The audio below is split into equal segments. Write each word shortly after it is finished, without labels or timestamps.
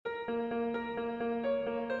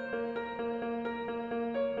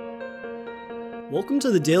Welcome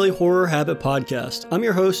to the Daily Horror Habit Podcast. I'm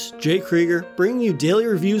your host, Jay Krieger, bringing you daily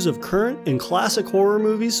reviews of current and classic horror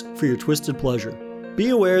movies for your twisted pleasure. Be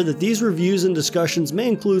aware that these reviews and discussions may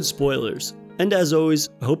include spoilers. And as always,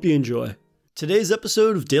 I hope you enjoy. Today's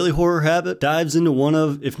episode of Daily Horror Habit dives into one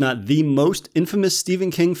of, if not the most infamous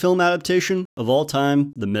Stephen King film adaptation of all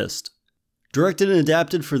time, The Mist. Directed and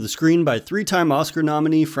adapted for the screen by three-time Oscar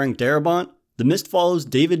nominee Frank Darabont, The Mist follows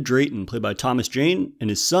David Drayton, played by Thomas Jane, and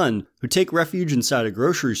his son, who take refuge inside a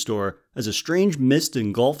grocery store as a strange mist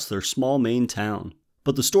engulfs their small Maine town.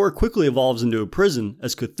 But the store quickly evolves into a prison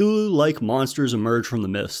as Cthulhu-like monsters emerge from the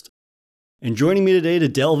mist. And joining me today to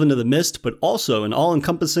delve into The Mist, but also an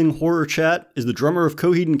all-encompassing horror chat, is the drummer of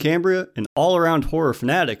Coheed and Cambria and all-around horror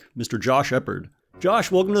fanatic, Mr. Josh Eppard.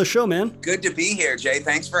 Josh, welcome to the show, man. Good to be here, Jay.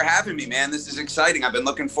 Thanks for having me, man. This is exciting. I've been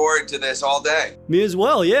looking forward to this all day. Me as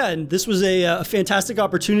well, yeah. And this was a fantastic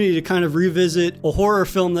opportunity to kind of revisit a horror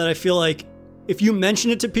film that I feel like if you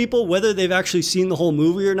mention it to people, whether they've actually seen the whole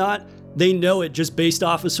movie or not, they know it just based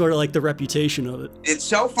off of sort of like the reputation of it. It's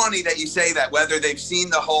so funny that you say that, whether they've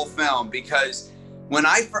seen the whole film, because when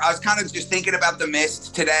I was kind of just thinking about The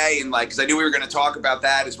Mist today, and like, because I knew we were going to talk about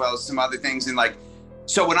that as well as some other things, and like,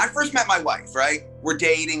 so when I first met my wife, right, we're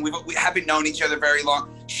dating, we haven't known each other very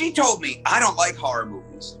long. She told me, I don't like horror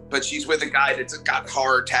movies, but she's with a guy that's got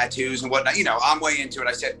horror tattoos and whatnot. You know, I'm way into it.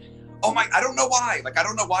 I said, oh my, I don't know why. Like, I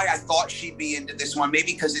don't know why I thought she'd be into this one.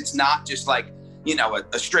 Maybe because it's not just like, you know,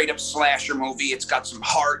 a straight up slasher movie. It's got some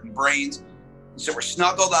heart and brains. So we're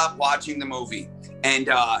snuggled up watching the movie. And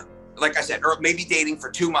like I said, or maybe dating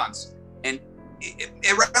for 2 months. And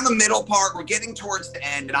around the middle part, we're getting towards the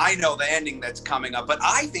end, and I know the ending that's coming up, but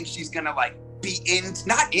I think she's gonna like be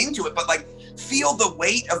not into it, but like feel the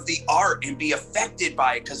weight of the art and be affected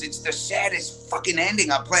by it because it's the saddest fucking ending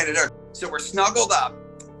on planet Earth. So we're snuggled up,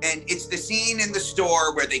 and it's the scene in the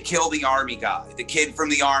store where they kill the army guy, the kid from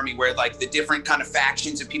the army, where like the different kind of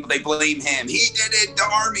factions of people, they blame him. He did it, the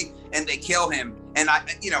army, and they kill him. And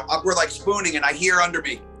we're like spooning, and I hear under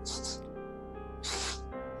me,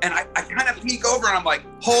 and I kind of peek over and I'm like,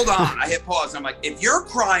 hold on. I hit pause. And I'm like, if you're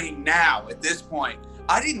crying now at this point,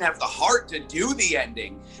 I didn't have the heart to do the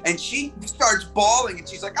ending. And she starts bawling and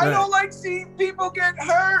she's like, I don't like seeing people get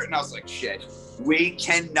hurt. And I was like, shit, we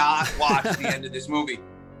cannot watch the end of this movie.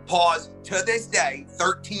 Pause. To this day,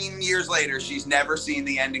 13 years later, she's never seen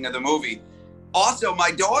the ending of the movie. Also, my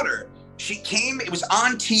daughter, it was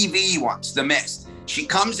on TV once, The Mist. She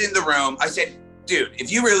comes in the room. I said, dude,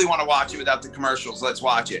 if you really want to watch it without the commercials, let's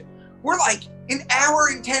watch it. We're like an hour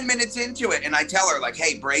and 10 minutes into it. And I tell her like,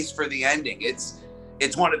 hey, brace for the ending.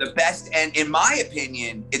 It's one of the best. And in my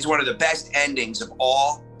opinion, it's one of the best endings of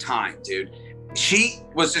all time, dude. She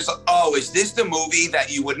was just like, oh, is this the movie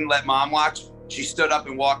that you wouldn't let mom watch? She stood up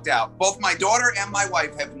and walked out. Both my daughter and my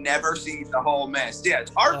wife have never seen the whole Mist. Yeah,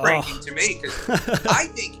 it's heartbreaking to me because I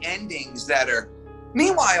think endings that are,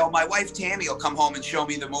 meanwhile, my wife Tammy will come home and show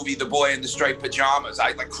me the movie The Boy in the Striped Pajamas.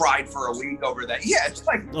 I like cried for a week over that. Yeah, it's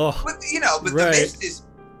like, but The Mist is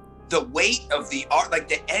the weight of the art. Like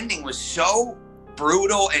the ending was so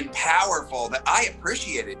brutal and powerful that I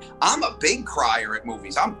appreciate it. I'm a big crier at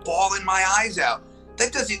movies. I'm bawling my eyes out.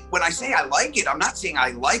 That doesn't, when I say I like it, I'm not saying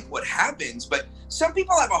I like what happens, but some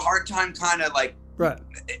people have a hard time kind of like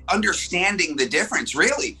understanding the difference,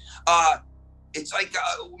 really. It's like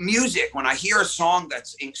music. When I hear a song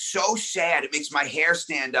that's so sad, it makes my hair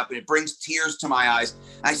stand up and it brings tears to my eyes.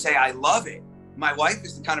 I say, I love it. My wife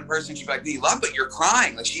is the kind of person, she'd be like, you love it, but you're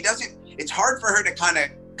crying. Like it's hard for her to kind of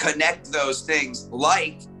connect those things,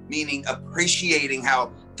 like meaning appreciating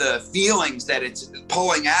how the feelings that it's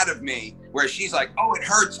pulling out of me, where she's like, oh, it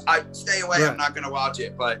hurts. I stay away. I'm not going to watch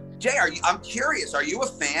it. But Jay, I'm curious. Are you a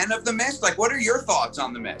fan of The Mist? Like, what are your thoughts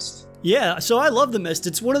on The Mist? Yeah, so I love The Mist.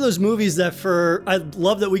 It's one of those movies that I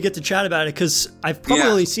love that we get to chat about it because I've probably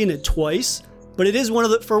only seen it twice, but it is one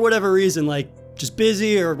of for whatever reason, like just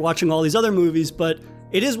busy or watching all these other movies, but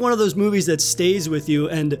it is one of those movies that stays with you.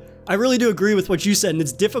 And I really do agree with what you said. And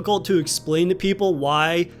it's difficult to explain to people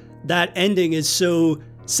why that ending is so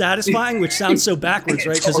satisfying, which sounds so backwards,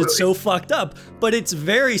 right? Because it's so fucked up, but it's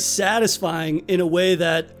very satisfying in a way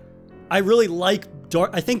that I really like.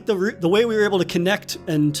 I think the way we were able to connect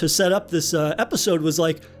and to set up this episode was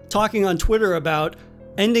like talking on Twitter about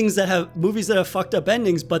movies that have fucked up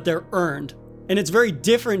endings, but they're earned. And it's very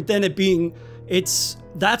different than it being,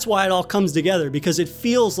 that's why it all comes together, because it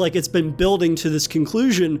feels like it's been building to this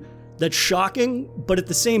conclusion that's shocking, but at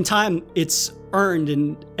the same time, it's earned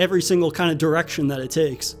in every single kind of direction that it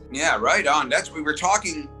takes. Yeah, right on. We were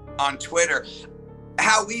talking on Twitter.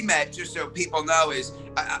 how we met, just so people know, is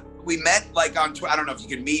we met like on Twitter. I don't know if you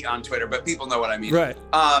can meet on Twitter, but people know what I mean. Right.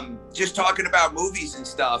 Just talking about movies and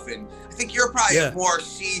stuff. And I think you're probably more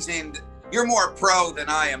seasoned. You're more pro than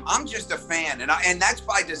I am. I'm just a fan, and that's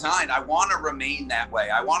by design. I want to remain that way.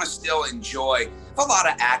 I want to still enjoy. I have a lot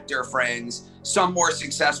of actor friends, some more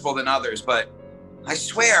successful than others, but I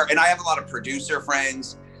swear, and I have a lot of producer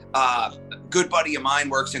friends. A good buddy of mine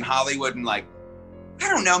works in Hollywood, and like, I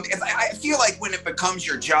don't know. If I feel like when it becomes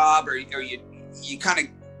your job, or you kind of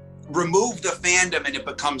remove the fandom and it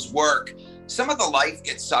becomes work, some of the life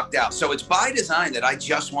gets sucked out. So it's by design that I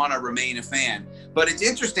just want to remain a fan. But it's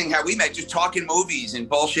interesting how we met just talking movies and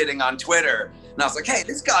bullshitting on Twitter. And I was like, hey,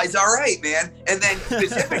 this guy's all right, man. And then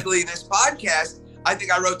specifically this podcast, I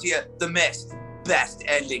think I wrote to you, The Mist, best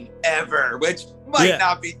ending ever, which might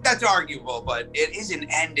not be, that's arguable, but it is an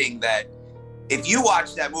ending that if you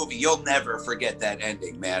watch that movie, you'll never forget that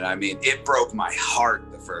ending, man. I mean, it broke my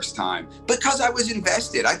heart the first time because I was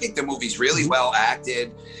invested. I think the movie's really well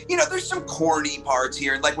acted. You know, there's some corny parts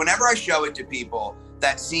here. Like whenever I show it to people,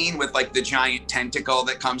 that scene with like the giant tentacle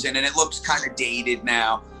that comes in, and it looks kind of dated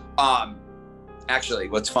now. Actually,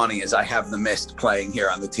 what's funny is I have The Mist playing here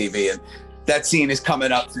on the TV, and that scene is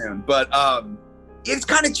coming up soon. But it's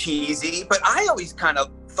kind of cheesy, but I always kind of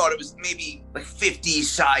thought it was maybe like 50s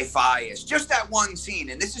sci-fi-ish, just that one scene.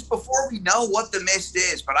 And this is before we know what The Mist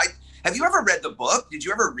is. But have you ever read the book? Did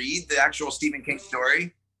you ever read the actual Stephen King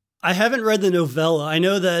story? I haven't read the novella. I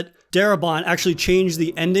know that Darabont actually changed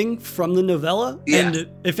the ending from the novella. Yeah. And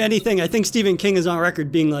if anything, I think Stephen King is on record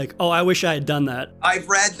being like, oh, I wish I had done that. I've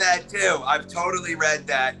read that too. I've totally read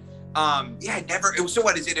that. So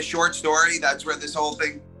what, is it a short story? That's where this whole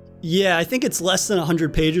thing... Yeah, I think it's less than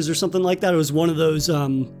 100 pages or something like that. It was one of those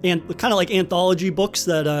kind of like anthology books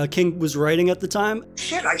that King was writing at the time.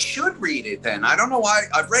 Shit, I should read it then. I don't know why.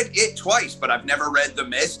 I've read it twice, but I've never read The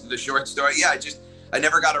Mist, the short story. Yeah, I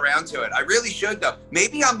never got around to it. I really should though.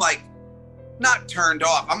 Maybe I'm like not turned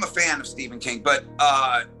off. I'm a fan of Stephen King, but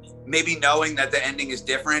maybe knowing that the ending is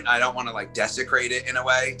different, I don't want to like desecrate it in a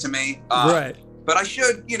way to me. Right. But I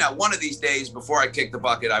should, one of these days before I kick the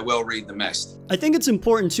bucket, I will read The Mist. I think it's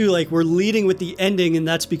important too, like we're leading with the ending, and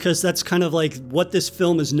that's because that's kind of like what this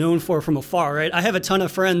film is known for from afar, right? I have a ton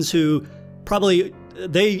of friends who probably,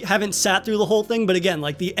 they haven't sat through the whole thing, but again,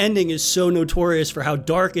 like the ending is so notorious for how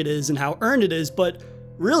dark it is and how earned it is. But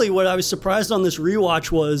really what I was surprised on this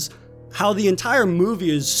rewatch was how the entire movie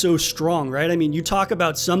is so strong, right? I mean, you talk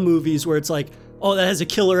about some movies where it's like, oh, that has a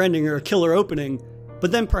killer ending or a killer opening,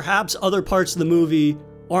 but then perhaps other parts of the movie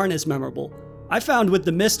aren't as memorable. I found with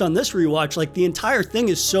The Mist on this rewatch, like the entire thing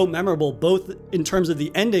is so memorable, both in terms of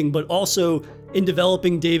the ending, but also in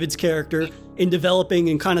developing David's character, in developing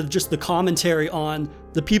and kind of just the commentary on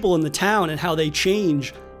the people in the town and how they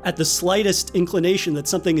change at the slightest inclination that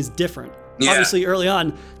something is different. Yeah. Obviously, early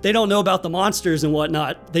on, they don't know about the monsters and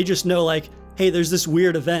whatnot. They just know like, hey, there's this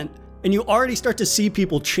weird event. And you already start to see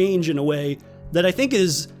people change in a way that I think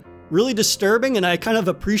is really disturbing, and I kind of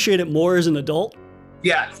appreciate it more as an adult.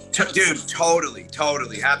 Yeah, dude, totally,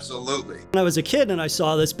 absolutely. When I was a kid and I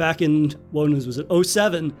saw this back in, when was it,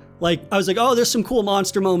 07, like, I was like, oh, there's some cool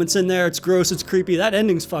monster moments in there, it's gross, it's creepy, that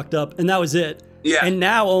ending's fucked up, and that was it. Yeah. And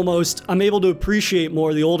now almost, I'm able to appreciate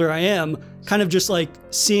more the older I am, kind of just like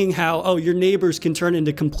seeing how, oh, your neighbors can turn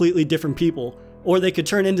into completely different people, or they could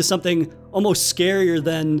turn into something almost scarier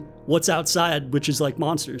than what's outside, which is like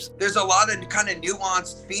monsters. There's a lot of kind of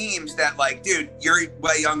nuanced themes that like, dude, you're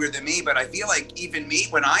way younger than me, but I feel like even me,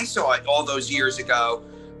 when I saw it all those years ago,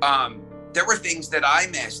 there were things that I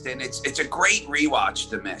missed, and it's a great rewatch,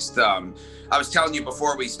 The Mist. I was telling you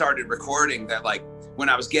before we started recording that like when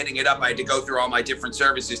I was getting it up, I had to go through all my different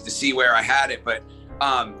services to see where I had it, but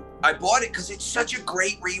I bought it because it's such a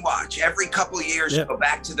great rewatch. Every couple of years, Go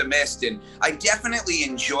back to The Mist, and I definitely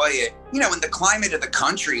enjoy it. In the climate of the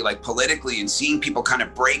country, like politically, and seeing people kind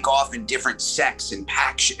of break off in different sects and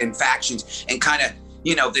factions, and kind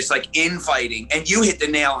of, this like infighting. And you hit the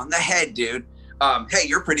nail on the head, dude. Hey,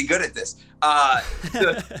 you're pretty good at this.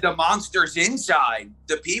 The monsters inside,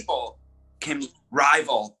 the people can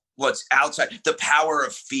rival what's outside. The power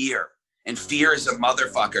of fear. And fear is a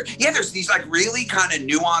motherfucker. Yeah, there's these like really kind of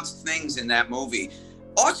nuanced things in that movie.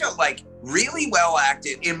 Also, like really well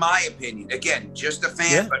acted, in my opinion. Again, just a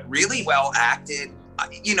fan, but really well acted.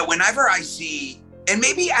 Whenever I see, and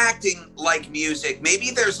maybe acting like music,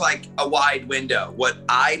 maybe there's like a wide window. What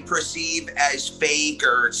I perceive as fake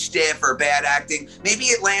or stiff or bad acting, maybe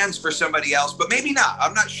it lands for somebody else, but maybe not.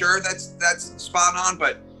 I'm not sure that's spot on,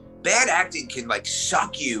 but bad acting can like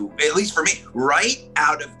suck you, at least for me, right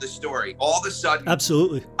out of the story. All of a sudden,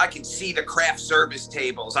 Absolutely. I can see the craft service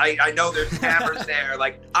tables. I know there's cameras there.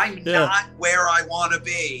 Like, I'm not where I want to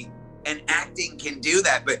be. And acting can do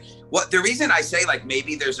that. But the reason I say like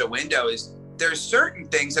maybe there's a window is there's certain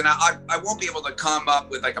things, and I won't be able to come up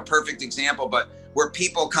with like a perfect example, but where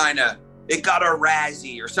people kind of, it got a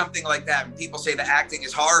Razzie or something like that, and people say the acting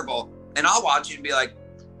is horrible, and I'll watch it and be like,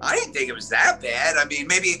 I didn't think it was that bad. I mean,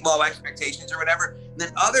 maybe low expectations or whatever. And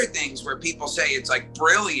then other things where people say it's like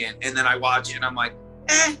brilliant, and then I watch it and I'm like,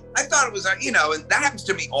 I thought it was, and that happens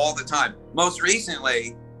to me all the time. Most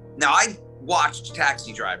recently, now I watched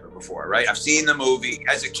Taxi Driver before, right? I've seen the movie.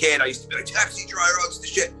 As a kid, I used to be like, Taxi Driver, it's the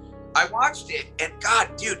shit. I watched it, and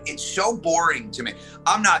God, dude, it's so boring to me.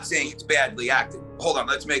 I'm not saying it's badly acted. Hold on,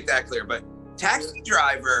 let's make that clear. But Taxi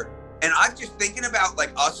Driver, and I'm just thinking about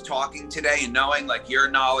like us talking today and knowing like your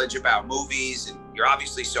knowledge about movies, and you're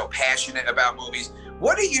obviously so passionate about movies.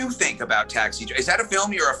 What do you think about Taxi Driver? Is that a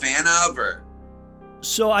film you're a fan of, or?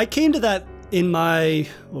 So I came to that in my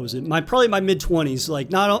probably my mid-20s, like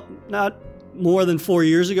not more than 4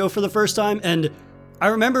 years ago for the first time. And I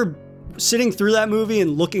remember sitting through that movie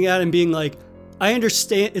and looking at it and being like, I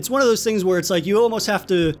understand. It's one of those things where it's like you almost have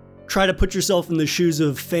to try to put yourself in the shoes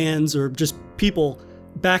of fans or just people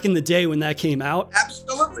back in the day when that came out.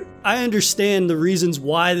 Absolutely. I understand the reasons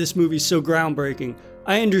why this movie's so groundbreaking.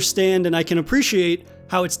 I understand and I can appreciate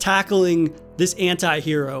how it's tackling this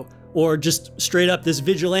anti-hero or just straight up this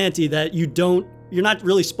vigilante that you're not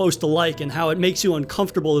really supposed to like, and how it makes you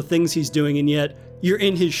uncomfortable, the things he's doing, and yet you're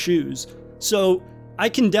in his shoes. So I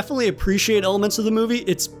can definitely appreciate elements of the movie.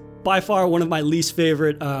 It's by far one of my least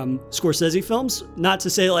favorite Scorsese films. Not to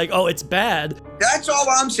say like, oh, it's bad. That's all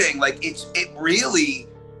I'm saying. Like, it really,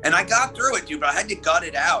 and I got through it, dude, but I had to gut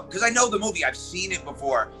it out because I know the movie. I've seen it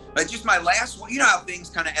before. But just my last one, you know how things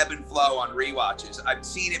kind of ebb and flow on rewatches. I've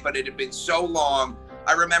seen it, but it had been so long.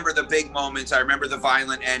 I remember the big moments. I remember the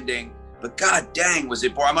violent ending. But god dang, was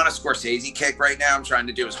it boring. I'm on a Scorsese kick right now. I'm trying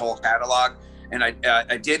to do his whole catalog. And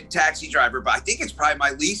I did Taxi Driver, but I think it's probably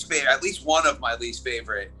my least favorite, at least one of my least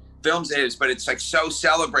favorite films is, but it's like so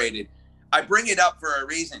celebrated. I bring it up for a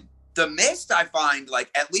reason. The Mist, I find, like,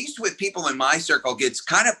 at least with people in my circle, gets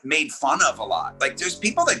kind of made fun of a lot. Like, there's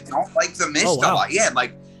people that don't like The Mist a lot. Yeah,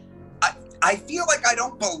 like, I feel like I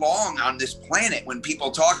don't belong on this planet when people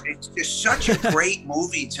talk. It's just such a great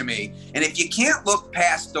movie to me. And if you can't look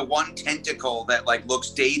past the one tentacle that, like, looks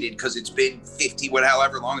dated because it's been 50,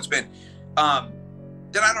 however long it's been,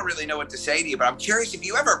 then I don't really know what to say to you. But I'm curious if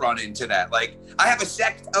you ever run into that. Like, I have a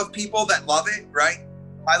sect of people that love it, right?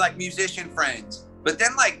 I like musician friends. But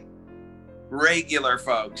then, like, regular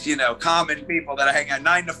folks, common people that I hang out,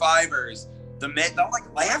 9-to-5ers, The Mist, they'll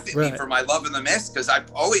like laugh at me for my love of The Mist because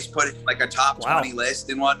I've always put it in like a top 20 list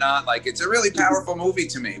and whatnot. Like, it's a really powerful movie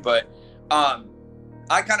to me. But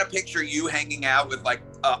I kind of picture you hanging out with like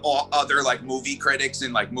all other like movie critics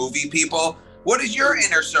and like movie people. What is your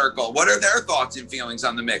inner circle? What are their thoughts and feelings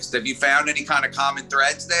on The Mist? Have you found any kind of common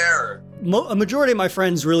threads there? Or? A majority of my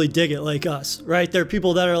friends really dig it like us, right? There are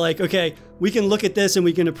people that are like, okay, we can look at this and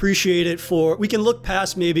we can appreciate it we can look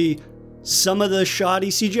past maybe some of the shoddy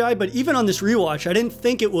CGI, but even on this rewatch, I didn't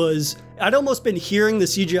think it was, I'd almost been hearing the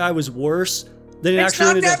CGI was worse than it actually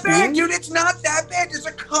ended up being. It's not that bad, dude. It's not that bad. There's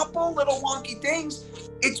a couple little wonky things.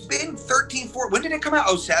 It's been 13-4. When did it come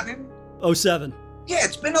out? 07? 07. Yeah,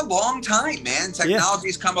 it's been a long time, man.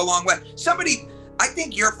 Technology's come a long way. I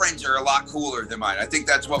think your friends are a lot cooler than mine. I think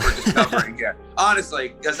that's what we're discovering here.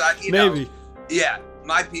 Honestly, because maybe. Yeah,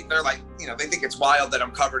 my people, they're like, they think it's wild that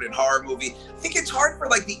I'm covered in horror movie. I think it's hard for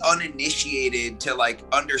like the uninitiated to like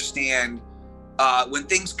understand when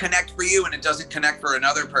things connect for you and it doesn't connect for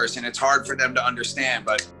another person. It's hard for them to understand.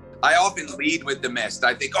 But I often lead with The Mist.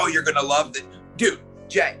 I think, oh, you're gonna love it, dude.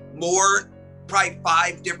 Jay, probably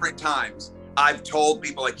 5 different times I've told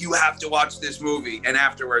people like, you have to watch this movie, and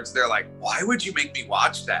afterwards they're like, why would you make me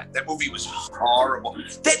watch that? That movie was horrible.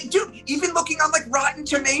 Dude, even looking on like Rotten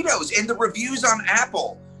Tomatoes and the reviews on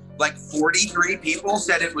Apple, like 43 people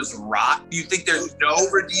said it was rotten. You think there's no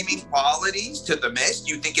redeeming qualities to The Mist?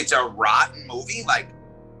 You think it's a rotten movie? Like,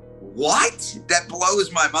 what? That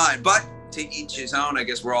blows my mind. But to each his own. I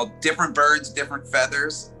guess we're all different birds, different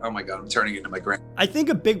feathers. Oh my God, I'm turning into my grand. I think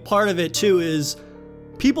a big part of it too is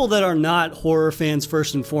people that are not horror fans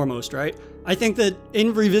first and foremost, right? I think that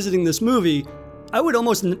in revisiting this movie, I would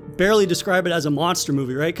almost barely describe it as a monster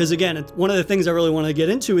movie, right? Because again, one of the things I really want to get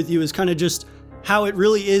into with you is kind of just how it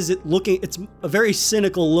really is it's a very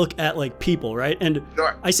cynical look at like people, right? And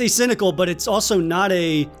sure. I say cynical, but it's also not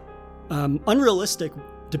a unrealistic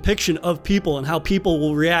depiction of people and how people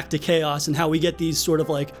will react to chaos and how we get these sort of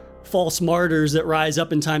like false martyrs that rise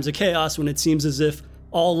up in times of chaos when it seems as if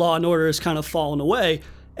all law and order has kind of fallen away.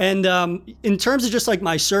 And in terms of just like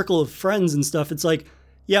my circle of friends and stuff, it's like,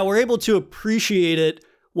 yeah, we're able to appreciate it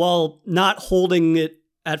while not holding it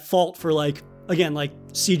at fault for like, again, like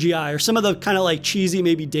CGI or some of the kind of like cheesy,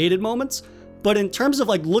 maybe dated moments. But in terms of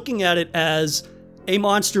like looking at it as a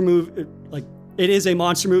monster movie, like it is a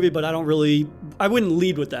monster movie, but I wouldn't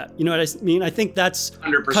lead with that. You know what I mean? I think that's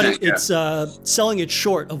 100%. It's selling it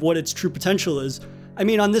short of what its true potential is. I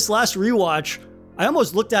mean, on this last rewatch, I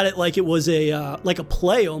almost looked at it like it was a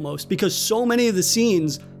play almost, because so many of the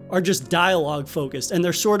scenes are just dialogue focused, and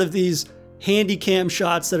they're sort of these handy cam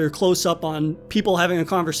shots that are close up on people having a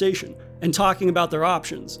conversation and talking about their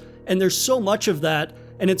options. And there's so much of that,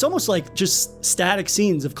 and it's almost like just static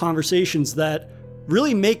scenes of conversations that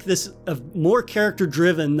really make this more character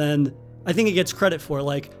driven than I think it gets credit for.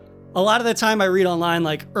 Like a lot of the time I read online,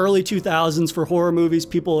 like early 2000s for horror movies,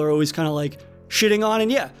 people are always kind of like shitting on,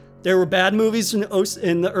 and yeah, there were bad movies in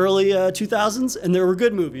the early 2000s, and there were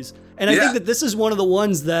good movies. And I think that this is one of the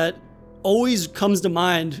ones that always comes to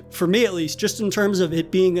mind, for me at least, just in terms of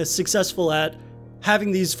it being as successful at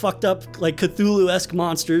having these fucked up, like Cthulhu-esque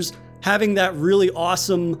monsters, having that really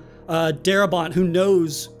awesome Darabont who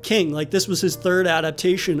knows King. Like this was his third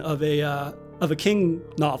adaptation of a King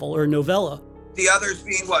novel or novella. The others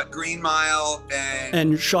being what? Green Mile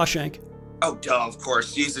and Shawshank. Oh, duh, of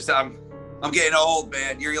course. Jesus, I'm getting old,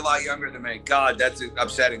 man. You're a lot younger than me. God, that's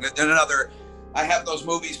upsetting. And I have those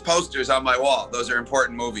movies posters on my wall. Those are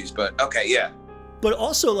important movies, but okay, yeah. But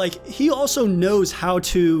also, like, he also knows how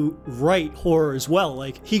to write horror as well.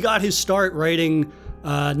 Like, he got his start writing,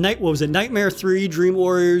 Nightmare 3, Dream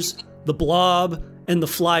Warriors, The Blob, and The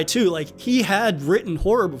Fly 2. Like, he had written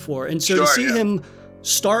horror before. And so to see him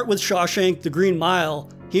start with Shawshank, The Green Mile,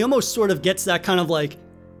 he almost sort of gets that kind of, like,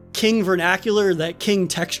 King vernacular, that King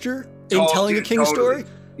texture in telling a King story.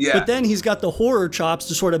 Yeah. But then he's got the horror chops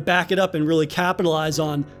to sort of back it up and really capitalize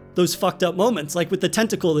on those fucked up moments, like with the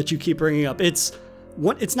tentacle that you keep bringing up. It's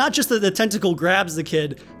not just that the tentacle grabs the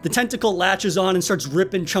kid, the tentacle latches on and starts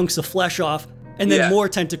ripping chunks of flesh off, and then more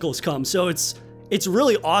tentacles come. So it's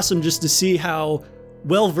really awesome just to see how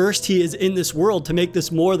well-versed he is in this world to make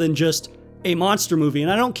this more than just a monster movie.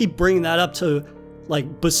 And I don't keep bringing that up to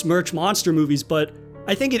like besmirch monster movies, but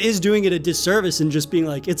I think it is doing it a disservice in just being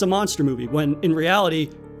like, it's a monster movie, when in reality,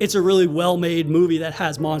 it's a really well-made movie that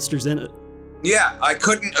has monsters in it. Yeah, I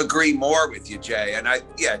couldn't agree more with you, Jay. And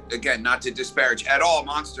again, not to disparage at all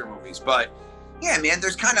monster movies, but yeah, man,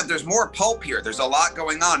 there's more pulp here. There's a lot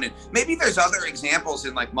going on. And maybe there's other examples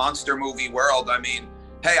in like monster movie world. I mean,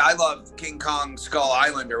 hey, I love King Kong Skull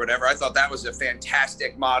Island or whatever. I thought that was a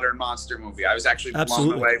fantastic modern monster movie. I was actually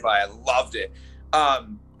blown away by it. I loved it.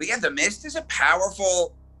 But yeah, The Mist is a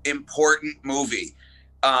powerful, important movie.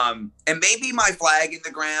 And maybe my flag in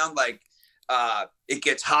the ground, like it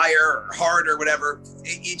gets higher or harder or whatever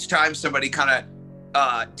each time somebody kind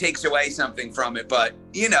of takes away something from it. But,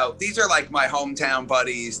 you know, these are like my hometown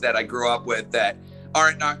buddies that I grew up with that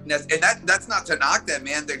aren't and that's not to knock them,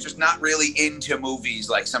 man. They're just not really into movies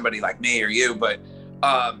like somebody like me or you. But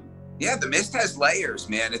yeah, The Mist has layers,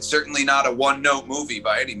 man. It's certainly not a one-note movie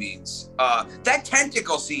by any means. That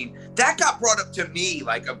tentacle scene, that got brought up to me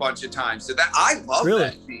like a bunch of times. So that I love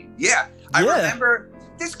that scene. Yeah. I remember,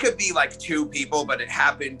 this could be like two people, but it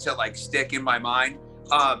happened to like stick in my mind.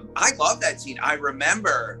 I love that scene. I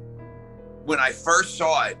remember when I first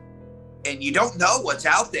saw it, and you don't know what's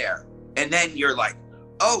out there. And then you're like,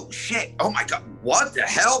 oh shit, oh my God, what the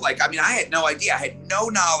hell? Like, I mean, I had no idea. I had no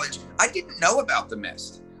knowledge. I didn't know about The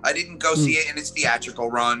Mist. I didn't go see it in its theatrical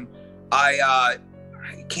run. I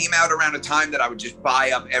came out around a time that I would just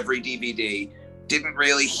buy up every DVD. Didn't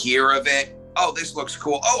really hear of it. Oh, this looks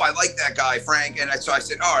cool. Oh, I like that guy, Frank. And so I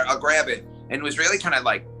said, all right, I'll grab it. And was really kind of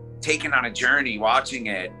like taken on a journey watching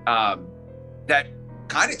it. That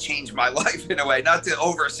kind of changed my life in a way, not to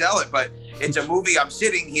oversell it, but it's a movie I'm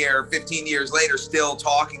sitting here 15 years later still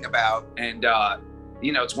talking about. And,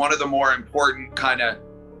 you know, it's one of the more important kind of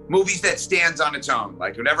movies that stands on its own.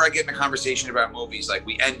 Like whenever I get in a conversation about movies, like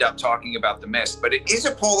we end up talking about The Mist, but it is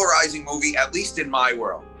a polarizing movie, at least in my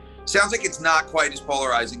world. Sounds like it's not quite as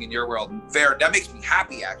polarizing in your world. Fair. That makes me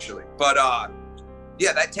happy actually. But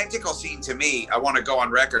yeah, that tentacle scene to me, I want to go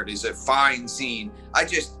on record, is a fine scene. I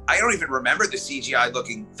don't even remember the CGI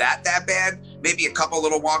looking that bad. Maybe a couple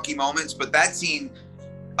little wonky moments, but that scene,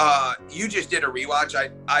 you just did a rewatch.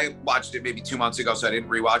 I watched it maybe 2 months ago, so I didn't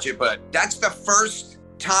rewatch it, but that's the first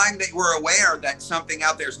time that we're aware that something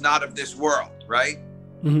out there is not of this world, right?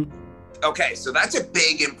 Mm-hmm. Okay, so that's a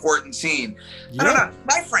big, important scene. Yeah. I don't know.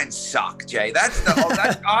 My friends suck, Jay. That's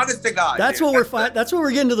honest to God. That's dude. That's what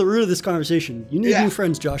we're getting to the root of this conversation. You need new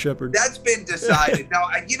friends, Josh Shepard. That's been decided. Now,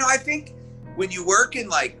 I think when you work in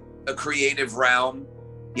like a creative realm,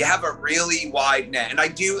 you have a really wide net, and I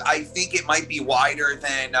think it might be wider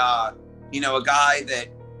than a guy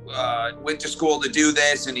that went to school to do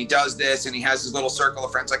this and he does this and he has his little circle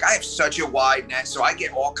of friends. Like I have such a wide net, so I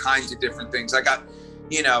get all kinds of different things. I got,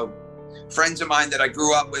 friends of mine that I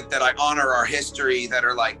grew up with that I honor our history that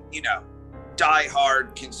are like,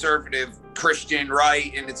 diehard conservative Christian,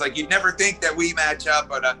 right? And it's like you'd never think that we match up,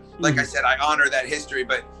 but like I said, I honor that history.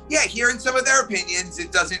 But yeah, hearing some of their opinions,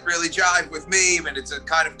 it doesn't really jive with me, and it's a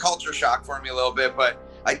kind of culture shock for me a little bit. But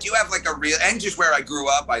I do have like a real, and just where I grew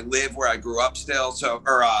up, I live where I grew up still. So,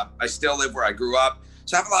 I still live where I grew up.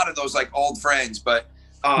 So I have a lot of those like old friends, but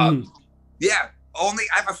yeah. I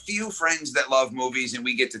have a few friends that love movies and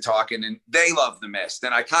we get to talking and they love The Mist.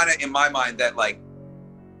 And I kind of, in my mind, that like,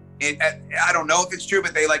 I don't know if it's true,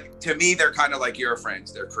 but they like, to me, they're kind of like your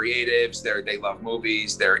friends. They're creatives. They love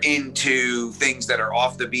movies. They're into things that are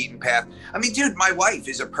off the beaten path. I mean, dude, my wife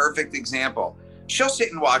is a perfect example. She'll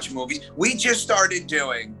sit and watch movies. We just started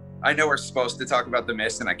doing, I know we're supposed to talk about The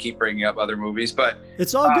Mist and I keep bringing up other movies, but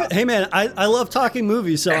it's all good. Hey man, I love talking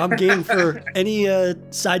movies. So I'm game for any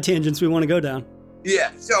side tangents we want to go down.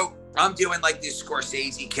 Yeah, so I'm doing like this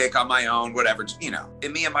Scorsese kick on my own, whatever,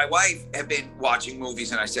 And me and my wife have been watching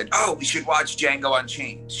movies and I said, oh, we should watch Django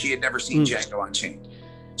Unchained. She had never seen Django Unchained.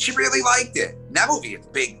 She really liked it. And that movie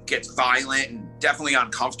gets violent and definitely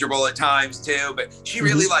uncomfortable at times too, but she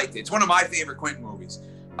really liked it. It's one of my favorite Quentin movies.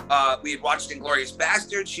 We had watched Inglourious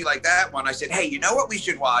Basterds. She liked that one. I said, hey, you know what we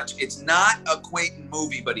should watch? It's not a Quentin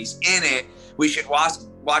movie, but he's in it. We should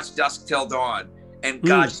watch Dusk Till Dawn. And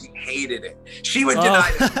God, she hated it. She would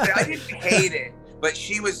deny this. I didn't hate it, but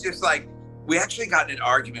she was just like, we actually got in an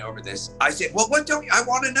argument over this. I said, well, I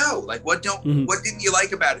want to know, like, what didn't you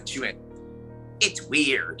like about it? She went, it's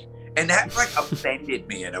weird. And that like offended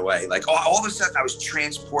me in a way. Like all of a sudden I was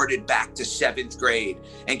transported back to 7th grade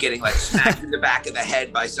and getting like smacked in the back of the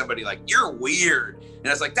head by somebody like, you're weird. And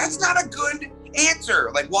I was like, that's not a good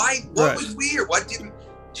answer. Like why, what was weird?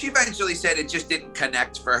 She eventually said it just didn't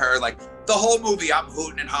connect for her. Like the whole movie, I'm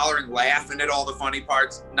hooting and hollering, laughing at all the funny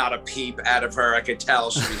parts. Not a peep out of her. I could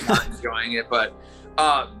tell she was not enjoying it. But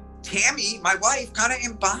Tammy, my wife, kind of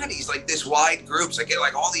embodies like this wide groups. I get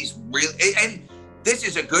like all these real, and this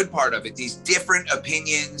is a good part of it. These different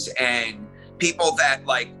opinions and people that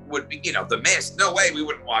like would be, The Mist. No way, we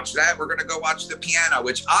wouldn't watch that. We're gonna go watch The Piano,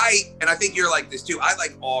 which I think you're like this too. I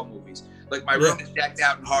like all movies. Like my room is decked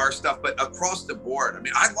out in horror stuff, but across the board, I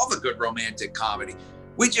mean, I love a good romantic comedy.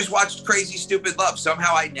 We just watched Crazy Stupid Love.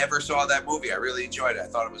 Somehow I never saw that movie. I really enjoyed it. I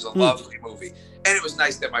thought it was a lovely movie. And it was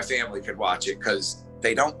nice that my family could watch it because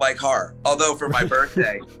they don't like horror. Although for my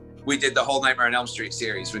birthday, we did the whole Nightmare on Elm Street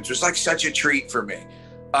series, which was like such a treat for me.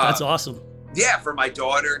 That's awesome. Yeah, for my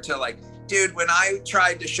daughter to like, dude, when I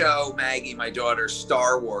tried to show Maggie, my daughter,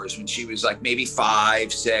 Star Wars when she was like maybe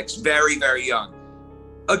 5, 6, very, very young.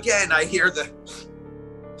 Again, I hear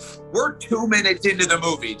we're 2 minutes into the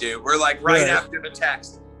movie, dude. We're like right after the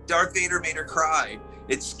text. Darth Vader made her cry.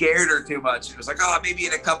 It scared her too much. It was like, maybe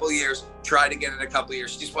in a couple of years, try it again in a couple of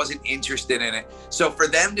years. She just wasn't interested in it. So for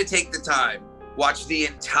them to take the time, watch the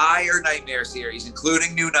entire Nightmare series,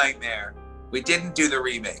 including New Nightmare. We didn't do the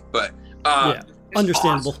remake, but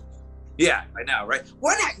understandable. Awesome. Yeah, I know, right?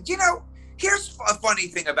 Here's a funny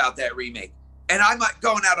thing about that remake. And I'm not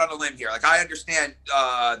going out on a limb here. Like, I understand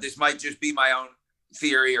this might just be my own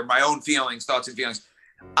theory or my own thoughts and feelings.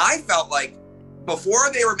 I felt like before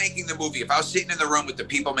they were making the movie, if I was sitting in the room with the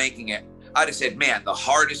people making it, I'd have said, man, the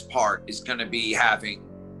hardest part is going to be having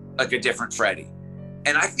like a different Freddy.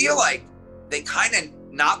 And I feel like they kind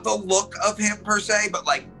of, not the look of him per se, but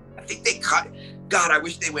like, I think they God, I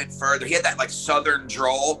wish they went further. He had that like Southern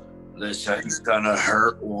drawl. This ain't gonna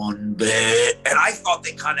hurt one bit. And I thought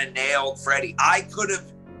they kind of nailed Freddy. I could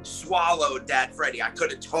have swallowed that Freddy. I could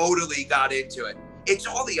have totally got into it. It's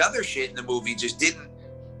all the other shit in the movie just didn't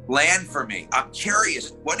land for me. I'm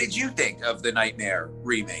curious, what did you think of the Nightmare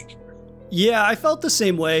remake? Yeah, I felt the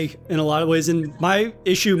same way in a lot of ways. And my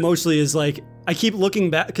issue mostly is like, I keep looking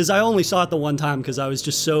back because I only saw it the one time because I was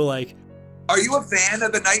just so like, are you a fan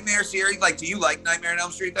of the Nightmare series? Like, do you like Nightmare on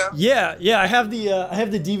Elm Street though? Yeah. I have the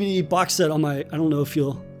DVD box set on my. I don't know if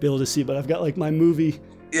you'll be able to see, but I've got like my movie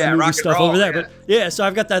stuff over there. Yeah. But yeah, so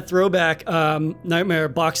I've got that throwback Nightmare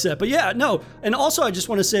box set. But yeah, no. And also, I just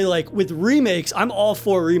want to say, like, with remakes, I'm all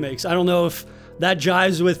for remakes. I don't know if that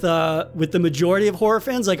jives with the majority of horror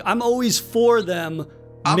fans. Like, I'm always for them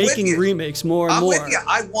making remakes more and more. I'm with you.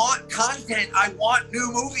 I want content. I want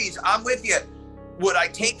new movies. I'm with you. Would I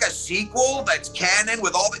take a sequel that's canon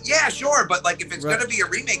with all the? Yeah, sure. But like, if it's gonna be a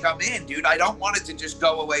remake, I'm in, dude. I don't want it to just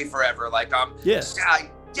go away forever. Like, I'm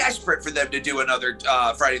desperate for them to do another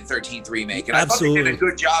Friday the 13th remake, and I thought they did a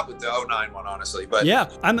good job with the 2009 one, honestly. But yeah,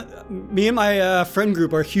 me and my friend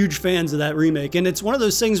group are huge fans of that remake, and it's one of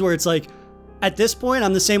those things where it's like, at this point,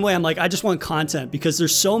 I'm the same way. I'm like, I just want content, because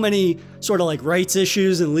there's so many sort of like rights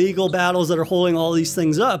issues and legal battles that are holding all these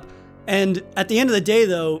things up. And at the end of the day,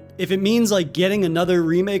 though, if it means like getting another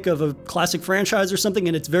remake of a classic franchise or something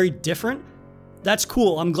and it's very different, that's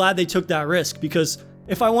cool. I'm glad they took that risk, because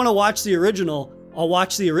if I want to watch the original, I'll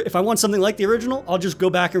watch if I want something like the original, I'll just go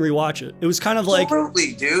back and rewatch it. It was kind of like...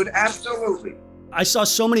 Absolutely, dude. Absolutely. I saw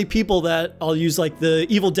so many people that, I'll use like the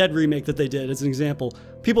Evil Dead remake that they did as an example.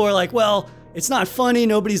 People are like, well, it's not funny.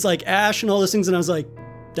 Nobody's like Ash and all those things. And I was like,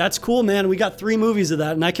 that's cool, man. We got 3 movies of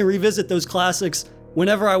that, and I can revisit those classics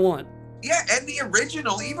whenever I want. Yeah, and the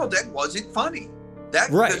original Evil Dead wasn't funny.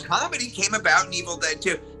 The comedy came about in Evil Dead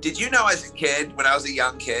 2. Did you know, as a kid, when I was a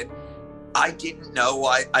young kid, I didn't know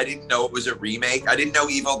it was a remake. I didn't know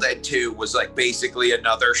Evil Dead 2 was like basically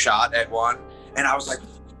another shot at 1. And I was like,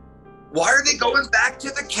 why are they going back to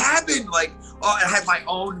the cabin? Like, I had my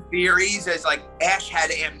own theories, as like Ash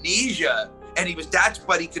had amnesia, and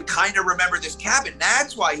but he could kind of remember this cabin.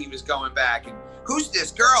 That's why he was going back. And who's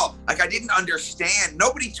this girl? Like, I didn't understand.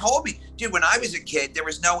 Nobody told me. Dude, when I was a kid, there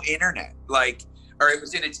was no internet. Like, or it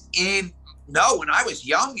was when I was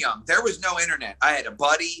young, there was no internet. I had a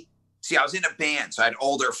buddy. See, I was in a band, so I had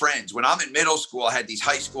older friends. When I'm in middle school, I had these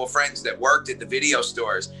high school friends that worked at the video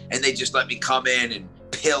stores, and they just let me come in and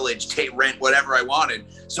pillage, rent whatever I wanted.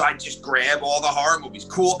 So I just grab all the horror movies.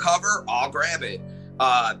 Cool cover, I'll grab it.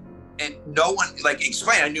 And no one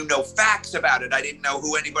explained. I knew no facts about it. I didn't know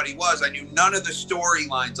who anybody was. I knew none of the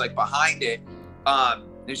storylines behind it.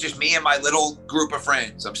 It was just me and my little group of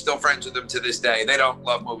friends. I'm still friends with them to this day. They don't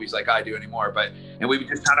love movies like I do anymore, and we would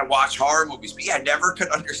just kind of watch horror movies. But yeah, I never could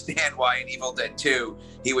understand why in Evil Dead 2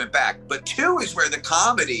 he went back. But 2 is where the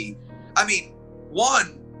comedy,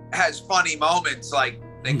 1 has funny moments, like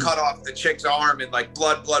they cut off the chick's arm and like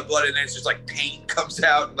blood, and then it's just like paint comes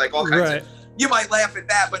out and like all kinds of. You might laugh at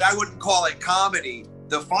that, but I wouldn't call it comedy.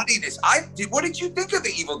 The funniness. What did you think of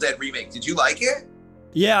the Evil Dead remake? Did you like it?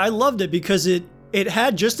 Yeah, I loved it, because it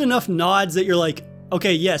had just enough nods that you're like,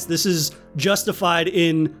 okay, yes, this is justified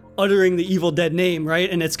in uttering the Evil Dead name, right?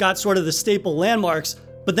 And it's got sort of the staple landmarks,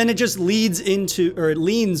 but then it just leads into, or it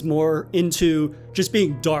leans more into just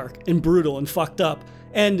being dark and brutal and fucked up.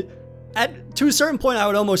 And to a certain point, I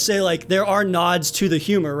would almost say like there are nods to the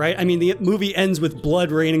humor, right? I mean, the movie ends with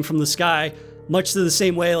blood raining from the sky, much to the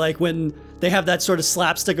same way like when they have that sort of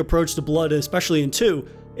slapstick approach to blood, especially in 2.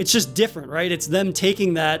 It's just different, right? It's them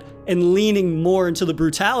taking that and leaning more into the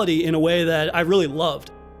brutality in a way that I really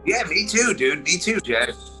loved. Yeah, me too, dude. Me too, Jay.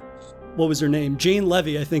 What was her name? Jane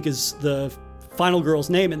Levy, I think, is the final girl's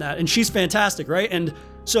name in that. And she's fantastic, right? And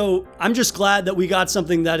so I'm just glad that we got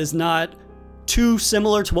something that is not too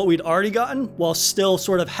similar to what we'd already gotten, while still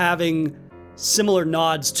sort of having similar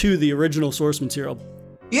nods to the original source material.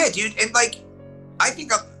 Yeah, dude. And like, I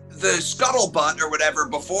think the scuttlebutt or whatever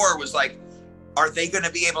before was like, are they going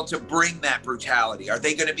to be able to bring that brutality? Are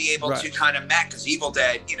they going to be able to kind of match? Because Evil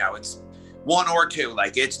Dead, it's 1 or 2,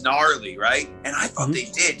 like it's gnarly, right? And I thought they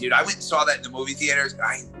did, dude. I went and saw that in the movie theaters.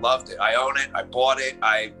 I loved it. I own it. I bought it.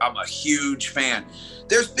 I'm a huge fan.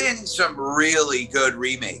 There's been some really good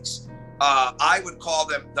remakes. I would call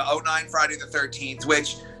them the 2009 Friday the 13th,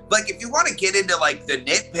 which, like, if you want to get into like the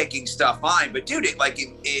nitpicking stuff, fine. But dude,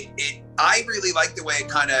 I really like the way it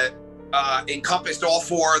kind of encompassed all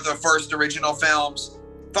 4 of the first original films.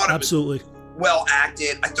 Thought it was well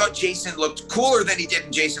acted. I thought Jason looked cooler than he did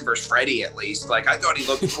in Jason vs. Freddy, at least. Like, I thought he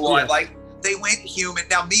looked cool. Yeah. They went human.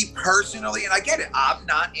 Now, me personally, and I get it, I'm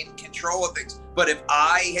not in control of things. But if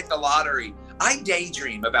I hit the lottery, I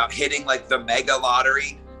daydream about hitting like the mega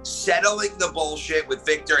lottery, settling the bullshit with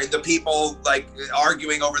Victor and the people like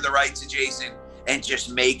arguing over the rights of Jason, and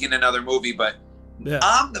just making another movie. But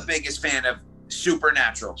I'm the biggest fan of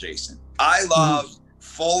Supernatural Jason. I love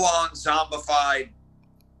full-on zombified,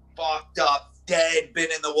 fucked up, dead,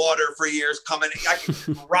 been in the water for years,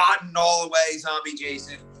 rotten all the way zombie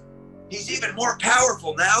Jason. He's even more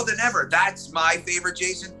powerful now than ever. That's my favorite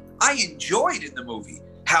Jason. I enjoyed in the movie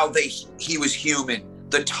how he was human.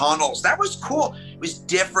 The tunnels, that was cool. It was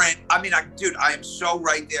different. I mean, dude, I am so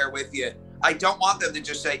right there with you. I don't want them to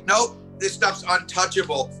just say, nope, this stuff's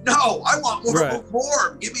untouchable. No, I want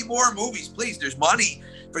more. Give me more movies, please. There's money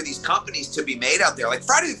for these companies to be made out there. Like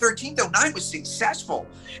Friday the 13th, 09 was successful.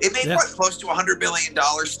 It made close to $100 million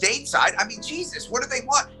stateside. I mean, Jesus, what do they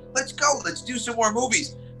want? Let's go. Let's do some more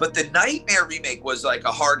movies. But the Nightmare remake was like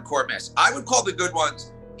a hardcore mess. I would call the good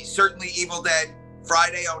ones certainly Evil Dead,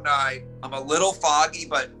 Friday 09. I'm a little foggy,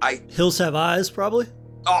 but Hills Have Eyes, probably?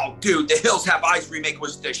 Oh, dude, the Hills Have Eyes remake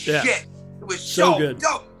was the shit. It was so good.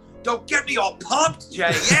 Don't get me all pumped,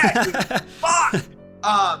 Jay. Yeah, dude, fuck.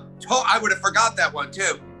 I would have forgot that one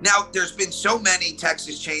too. Now, there's been so many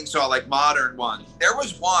Texas Chainsaw, like modern ones. There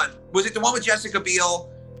was one. Was it the one with Jessica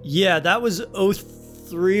Biel? Yeah, that was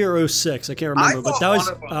 03 or 06. I can't remember. But that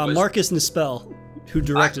was Marcus Nispel who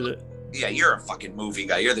directed it. Yeah, you're a fucking movie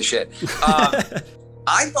guy. You're the shit.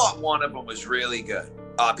 I thought one of them was really good.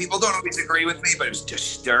 People don't always agree with me, but it was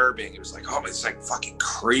disturbing. It was like, oh, it's like fucking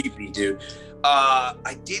creepy, dude.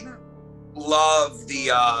 I didn't love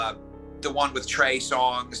the one with Trey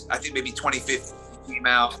Songz. I think maybe 2015 came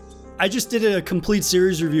out. I just did a complete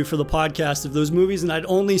series review for the podcast of those movies, and I'd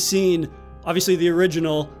only seen, obviously, the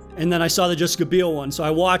original, and then I saw the Jessica Biel one. So I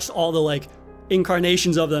watched all the, like,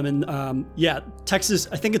 incarnations of them, and, Texas,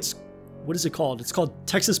 I think it's, what is it called? It's called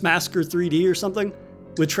Texas Massacre 3D or something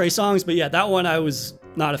with Trey Songz. But yeah, that one I was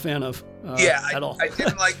not a fan of at all. I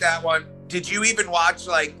didn't like that one. Did you even watch,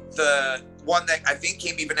 like, the one that I think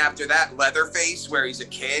came even after that, Leatherface, where he's a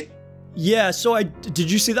kid? Yeah, so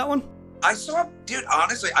did you see that one? I saw, dude,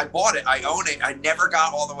 honestly, I bought it. I own it. I never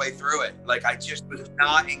got all the way through it. Like, I just was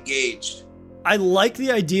not engaged. I like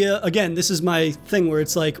the idea. Again, this is my thing where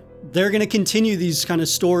it's like, they're going to continue these kind of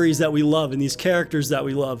stories that we love and these characters that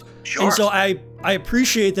we love. Sure. And so I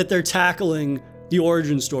appreciate that they're tackling the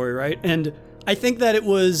origin story, right? And I think that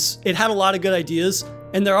it had a lot of good ideas.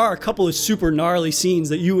 And there are a couple of super gnarly scenes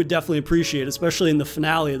that you would definitely appreciate, especially in the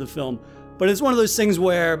finale of the film. But it's one of those things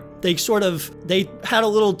where they had a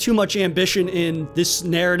little too much ambition in this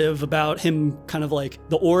narrative about him, kind of like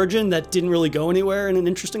the origin that didn't really go anywhere in an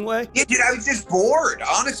interesting way. Yeah, dude, I was just bored,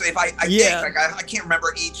 honestly. If I can't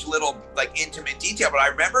remember each little like intimate detail, but I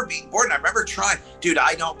remember being bored and I remember trying. Dude,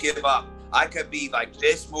 I don't give up. I could be like,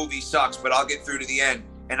 this movie sucks, but I'll get through to the end.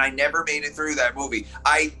 And I never made it through that movie.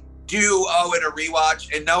 I do owe it a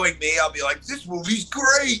rewatch, and knowing me, I'll be like, this movie's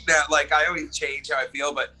great now. Like, I always change how I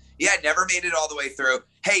feel, but yeah, never made it all the way through.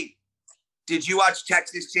 Hey, did you watch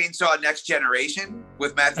Texas Chainsaw Next Generation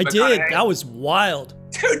with Matthew McConaughey? I did. That was wild.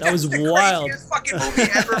 Dude, that was wild. Craziest fucking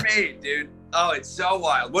movie ever made, dude. Oh, it's so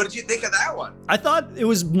wild. What did you think of that one? I thought it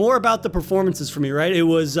was more about the performances for me, right? It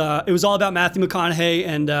was all about Matthew McConaughey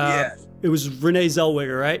and it was Renee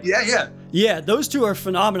Zellweger, right? Yeah. Yeah, those two are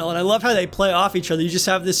phenomenal, and I love how they play off each other. You just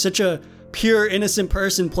have such a pure, innocent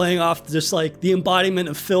person playing off just like the embodiment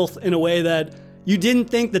of filth in a way that you didn't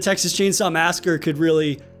think the Texas Chainsaw Massacre could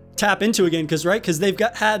really tap into again, because they've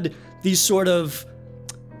had these sort of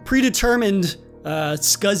predetermined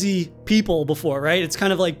scuzzy people before, right? It's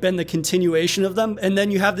kind of like been the continuation of them, and then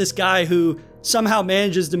you have this guy who somehow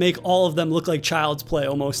manages to make all of them look like child's play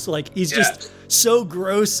almost. Like he's just so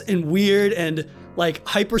gross and weird and like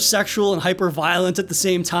hypersexual and hyper violent at the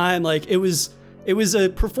same time. Like it was a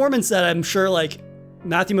performance that I'm sure like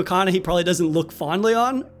Matthew McConaughey probably doesn't look fondly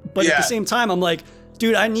on, but at the same time, I'm like,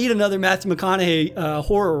 dude, I need another Matthew McConaughey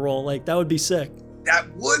horror role. Like, that would be sick. That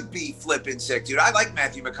would be flippin' sick, dude. I like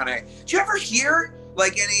Matthew McConaughey. Did you ever hear,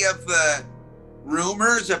 like, any of the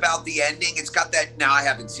rumors about the ending? It's got that, now I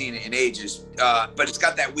haven't seen it in ages, but it's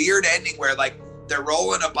got that weird ending where, like, they're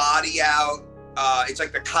rolling a body out. It's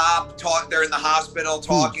like the cop they're in the hospital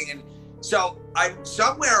talking. And so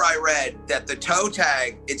somewhere I read that the toe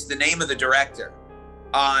tag, it's the name of the director.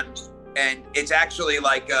 And it's actually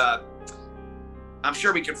like I'm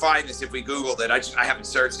sure we can find this if we Googled it. I haven't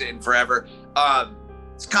searched it in forever.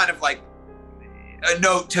 It's kind of like a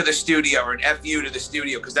note to the studio or an FU to the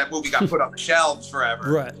studio, because that movie got put on the shelves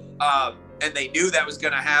forever. Right. And they knew that was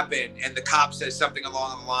going to happen. And the cop says something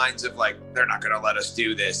along the lines of like, they're not going to let us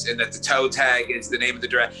do this. And that the toe tag is the name of the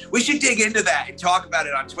director. We should dig into that and talk about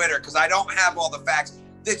it on Twitter, because I don't have all the facts.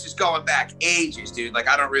 This is going back ages, dude. Like,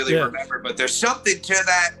 I don't really remember, but there's something to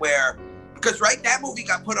that where, because that movie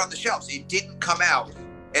got put on the shelves. It didn't come out.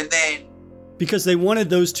 And then, because they wanted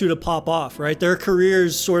those two to pop off, right? Their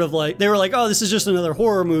careers sort of like, they were like, oh, this is just another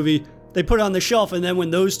horror movie. They put it on the shelf. And then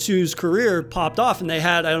when those two's career popped off and they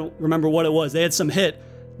had, I don't remember what it was, they had some hit,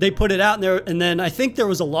 they put it out in there. And then I think there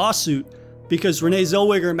was a lawsuit because Renee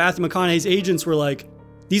Zellweger and Matthew McConaughey's agents were like,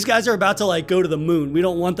 these guys are about to like go to the moon. We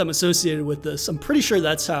don't want them associated with this. I'm pretty sure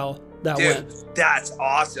that's how that went. That's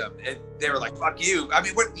awesome. And they were like, fuck you. I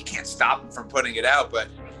mean, you can't stop them from putting it out, but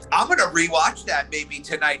I'm going to rewatch that maybe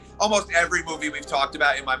tonight. Almost every movie we've talked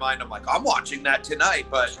about in my mind, I'm like, I'm watching that tonight.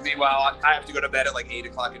 But meanwhile, I have to go to bed at like 8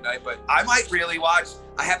 o'clock at night. But I might really watch.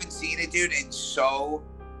 I haven't seen it, dude, in so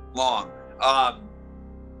long.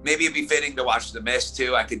 Maybe it'd be fitting to watch The Mist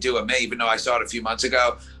too. I could do a May, even though I saw it a few months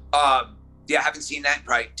ago. Yeah, I haven't seen that in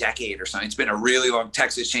probably a decade or something. It's been a really long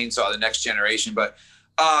Texas Chainsaw, The Next Generation. But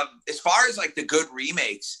as far as like the good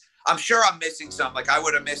remakes, I'm sure I'm missing some. Like I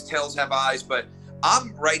would have missed Hills Have Eyes, but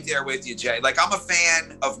I'm right there with you, Jay. Like I'm a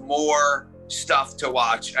fan of more stuff to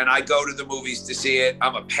watch, and I go to the movies to see it.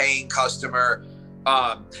 I'm a paying customer.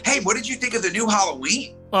 Hey, what did you think of the new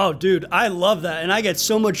Halloween? Oh, dude, I love that. And I get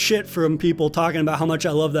so much shit from people talking about how much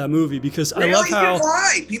I love that movie because really? I love how...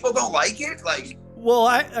 Why? People don't like it? Like, well,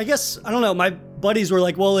 I guess, I don't know. My buddies were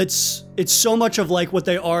like, well, it's so much of like what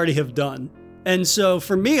they already have done. And so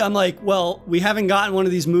for me, I'm like, well, we haven't gotten one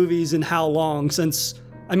of these movies in how long since...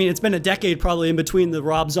 I mean, it's been a decade probably in between the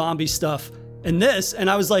Rob Zombie stuff and this. And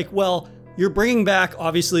I was like, well, you're bringing back,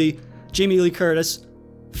 obviously, Jamie Lee Curtis.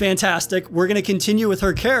 Fantastic. We're going to continue with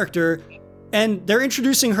her character. And they're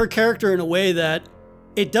introducing her character in a way that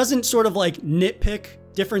it doesn't sort of like nitpick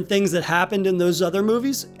different things that happened in those other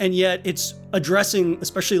movies. And yet it's addressing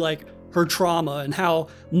especially like her trauma and how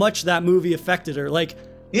much that movie affected her. Like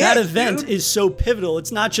that event is so pivotal.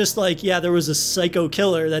 It's not just like, yeah, there was a psycho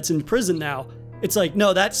killer that's in prison now. It's like,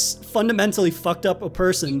 no, that's fundamentally fucked up a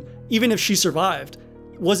person, even if she survived.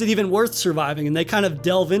 Was it even worth surviving? And they kind of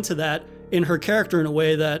delve into that in her character in a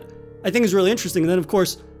way that I think is really interesting. And then, of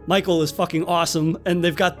course, Michael is fucking awesome. And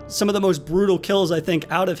they've got some of the most brutal kills, I think,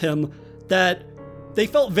 out of him that they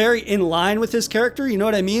felt very in line with his character. You know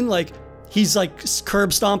what I mean? Like, he's like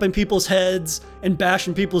curb stomping people's heads and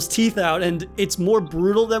bashing people's teeth out. And it's more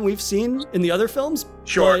brutal than we've seen in the other films.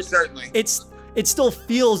 Sure, certainly. It still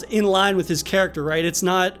feels in line with his character, right? It's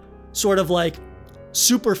not sort of like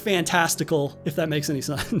super fantastical, if that makes any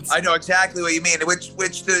sense. I know exactly what you mean, which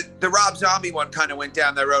the Rob Zombie one kind of went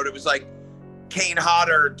down that road. It was like Kane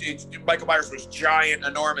Hodder, Michael Myers was giant,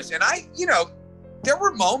 enormous. And there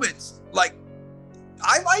were moments, like,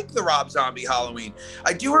 I like the Rob Zombie Halloween.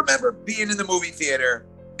 I do remember being in the movie theater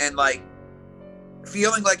and like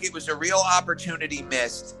feeling like it was a real opportunity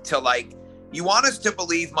missed to like, you want us to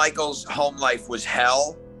believe Michael's home life was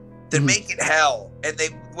hell, then make it hell. And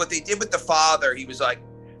what they did with the father, he was like,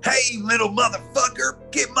 hey, little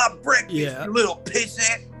motherfucker, get my breakfast, you little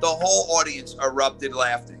pissant. The whole audience erupted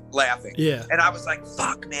laughing. Yeah. And I was like,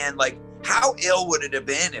 fuck, man, like, how ill would it have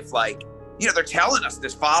been if, like, they're telling us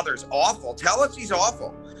this father's awful. Tell us he's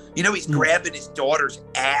awful. He's grabbing his daughter's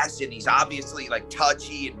ass and he's obviously like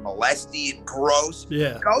touchy and molesty and gross.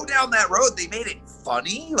 Yeah. Go down that road. They made it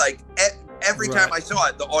funny. Like, every time I saw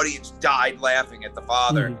it, the audience died laughing at the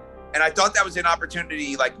father. And I thought that was an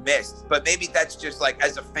opportunity like missed, but maybe that's just like,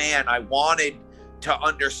 as a fan, I wanted to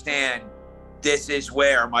understand this is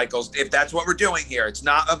where Michael's, if that's what we're doing here, it's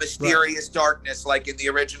not a mysterious darkness like in the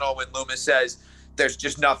original when Loomis says there's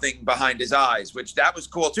just nothing behind his eyes, which that was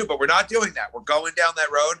cool too, but we're not doing that. We're going down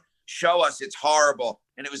that road. Show us it's horrible.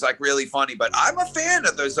 And it was like really funny, but I'm a fan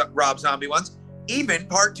of those Rob Zombie ones. Even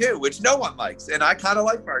part 2, which no one likes, and I kind of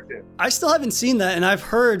like part 2. I still haven't seen that, and I've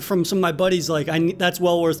heard from some of my buddies like that's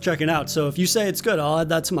well worth checking out. So if you say it's good, I'll add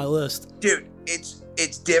that to my list. Dude,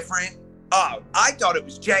 it's different. Oh, I thought it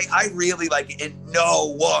was Jay. I really like it, and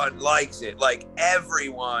no one likes it. Like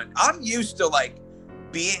everyone. I'm used to like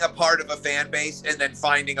being a part of a fan base and then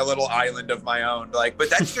finding a little island of my own. Like, but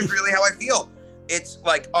that's just really how I feel. It's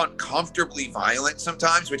like uncomfortably violent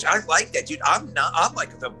sometimes, which I like that, dude. I'm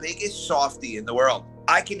like the biggest softie in the world.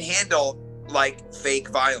 I can handle like fake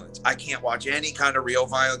violence. I can't watch any kind of real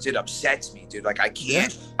violence. It upsets me, dude. Like I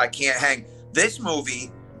can't hang. This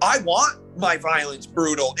movie, I want my violence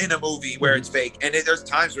brutal in a movie where it's fake. And there's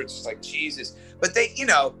times where it's just like, Jesus. But they,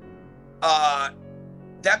 that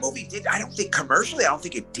movie I don't think commercially, I don't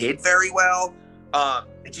think it did very well.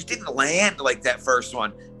 It just didn't land like that first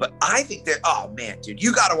one. But I think that, oh man, dude,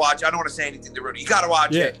 you got to watch. I don't want to say anything to Rudy. You got to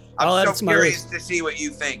watch it. I'm so curious to see what you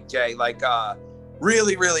think, Jay. Like,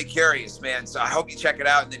 really, really curious, man. So I hope you check it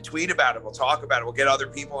out and then tweet about it. We'll talk about it. We'll get other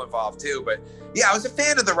people involved too. But yeah, I was a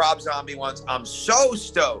fan of the Rob Zombie ones. I'm so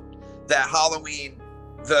stoked that Halloween,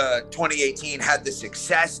 the 2018, had the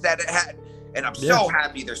success that it had. And I'm so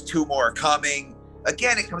happy there's 2 more coming.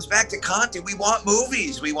 Again, it comes back to content. We want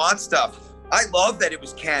movies. We want stuff. I love that it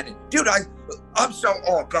was canon. Dude, I'm so,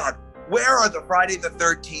 oh God, where are the Friday the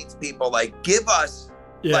 13th people? Like, give us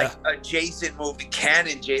like a Jason movie,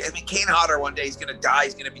 canon Jason. I mean, Kane Hodder one day, he's going to die.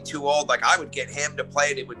 He's going to be too old. Like, I would get him to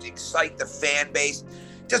play it. It would excite the fan base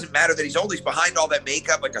doesn't matter that he's old. He's behind all that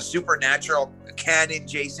makeup, like a supernatural canon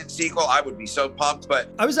Jason sequel. I would be so pumped. But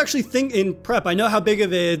I was actually thinking, prep, I know how big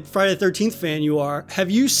of a Friday the 13th fan you are. Have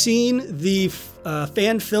you seen the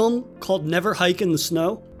fan film called Never Hike in the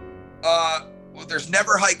Snow? Well, there's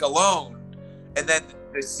Never Hike Alone, and then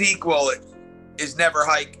the sequel is Never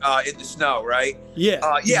Hike in the Snow, right? Yeah.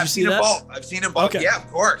 Yeah, I've seen them both. I've seen them both. Okay. Yeah, of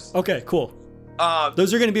course. Okay, cool.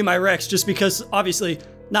 Those are going to be my recs, just because obviously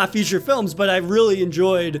not feature films, but I really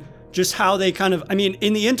enjoyed just how they kind of, I mean,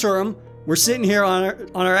 in the interim, we're sitting here on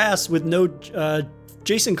our ass with no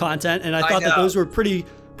Jason content, and I thought that those were pretty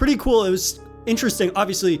cool. It was interesting.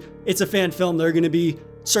 Obviously, it's a fan film. There are going to be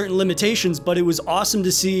certain limitations, but it was awesome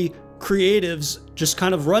to see creatives just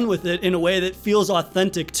kind of run with it in a way that feels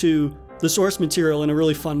authentic to the source material in a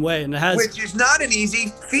really fun way. And it has, which is not an easy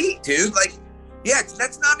feat, dude. Like, yeah,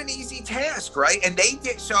 that's not an easy task, right? And they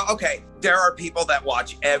did. So, okay, there are people that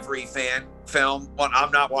watch every fan film. Well,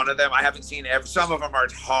 I'm not one of them. I haven't seen some of them are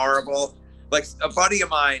horrible. Like a buddy of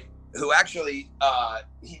mine who actually,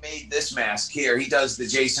 he made this mask here. He does the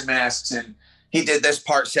Jason masks, and he did this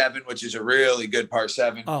part 7, which is a really good part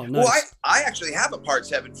 7. Oh, nice. Well, I actually have a part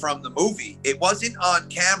 7 from the movie. It wasn't on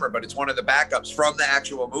camera, but it's one of the backups from the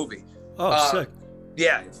actual movie. Oh, sick.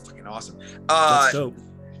 Yeah, it's fucking awesome. That's dope.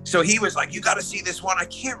 So he was like, you got to see this one. I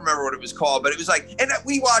can't remember what it was called, but it was like, and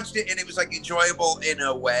we watched it and it was like enjoyable in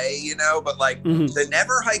a way, you know, but like the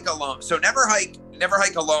Never Hike Alone. So Never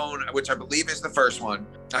Hike Alone, which I believe is the first one.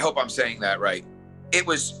 I hope I'm saying that right. It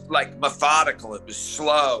was like methodical. It was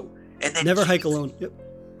slow. And then Never Hike Alone. Yep.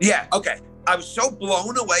 Yeah. Okay. I was so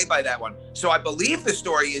blown away by that one. So I believe the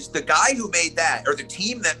story is the guy who made that, or the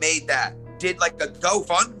team that made that, did like a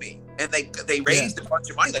GoFundMe, and they raised a bunch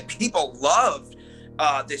of money. Like people loved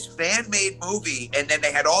this fan-made movie, and then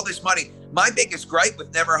they had all this money. My biggest gripe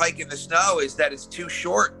with Never Hike in the Snow is that it's too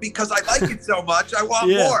short, because I like it so much. I want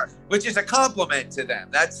more, which is a compliment to them.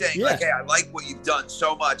 That's saying like, hey, I like what you've done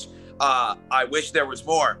so much. I wish there was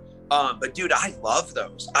more. But dude, I love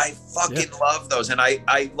those. I fucking love those. And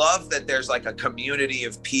I love that there's like a community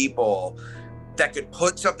of people that could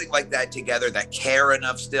put something like that together, that care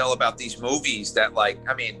enough still about these movies that, like,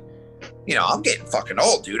 I mean, you know, I'm getting fucking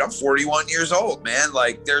old, dude. I'm 41 years old, man.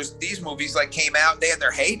 Like, there's these movies like came out, they had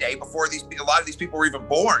their heyday before a lot of these people were even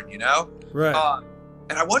born, you know? Right.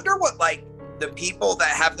 And I wonder what, like, the people that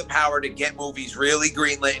have the power to get movies really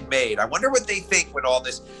greenlit and made, I wonder what they think when all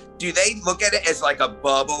this, do they look at it as like a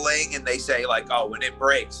bubbling and they say like, oh, when it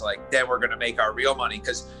breaks, like, then we're going to make our real money?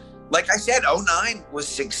 Because like I said, 09 was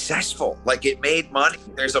successful. Like, it made money.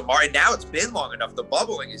 There's and now it's been long enough. The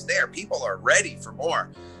bubbling is there. People are ready for more.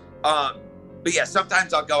 But yeah,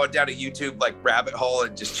 sometimes I'll go down a YouTube like rabbit hole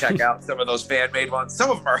and just check out some of those fan-made ones.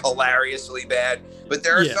 Some of them are hilariously bad, but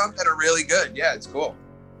there are some that are really good. Yeah, it's cool.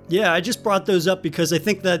 Yeah, I just brought those up because I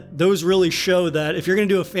think that those really show that if you're going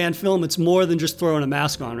to do a fan film, it's more than just throwing a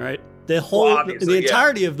mask on, right? The whole, the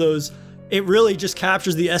entirety of those, it really just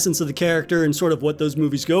captures the essence of the character and sort of what those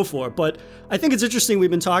movies go for. But I think it's interesting,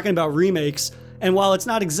 we've been talking about remakes, and while it's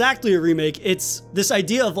not exactly a remake, it's this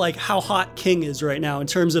idea of like how hot King is right now in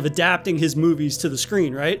terms of adapting his movies to the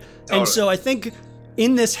screen, right? Totally. And so I think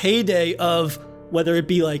in this heyday of whether it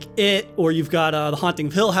be like It, or you've got The Haunting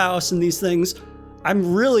of Hill House and these things,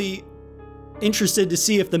 I'm really interested to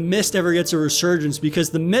see if The Mist ever gets a resurgence, because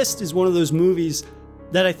The Mist is one of those movies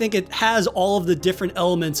that I think it has all of the different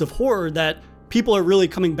elements of horror that people are really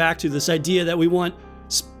coming back to. This idea that we want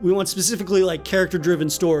specifically like character-driven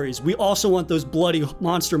stories. We also want those bloody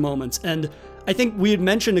monster moments. And I think we had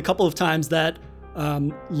mentioned a couple of times that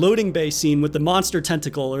loading bay scene with the monster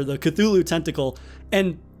tentacle or the Cthulhu tentacle,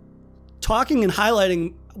 and talking and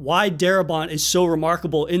highlighting why Darabont is so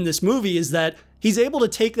remarkable in this movie is that he's able to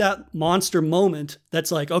take that monster moment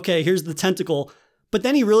that's like, okay, here's the tentacle, but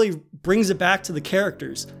then he really brings it back to the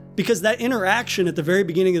characters, because that interaction at the very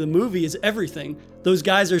beginning of the movie is everything. Those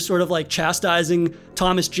guys are sort of like chastising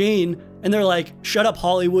Thomas Jane, and they're like, shut up,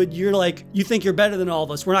 Hollywood. You're like, you think you're better than all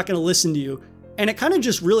of us. We're not going to listen to you. And it kind of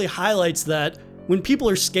just really highlights that when people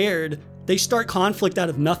are scared, they start conflict out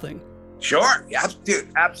of nothing. Sure. Yeah, dude,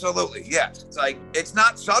 absolutely. Yeah. It's like, it's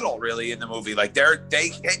not subtle really in the movie. Like they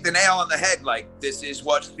hit the nail on the head. Like, this is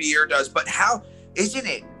what fear does. But how, isn't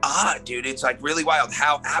it odd, dude? It's like really wild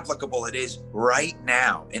how applicable it is right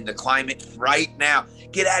now in the climate right now.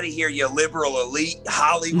 Get out of here, you liberal elite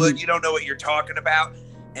Hollywood. You don't know what you're talking about.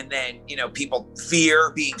 And then, you know, people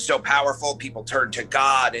fear being so powerful. People turn to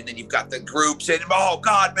God. And then you've got the groups and, oh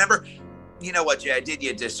God, remember? You know what, Jay, I did you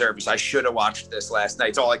a disservice. I should have watched this last night.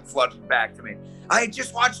 It's all like flooding back to me. I had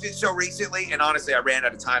just watched it so recently, and honestly, I ran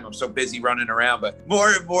out of time. I'm so busy running around, but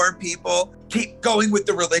more and more people keep going with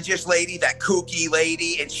the religious lady, that kooky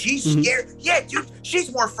lady, and she's scared. Yeah, dude,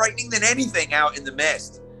 she's more frightening than anything out in the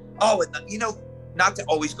mist. Oh, and not to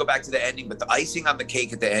always go back to the ending, but the icing on the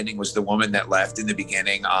cake at the ending was the woman that left in the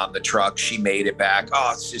beginning on the truck. She made it back.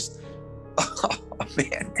 Oh, it's just, oh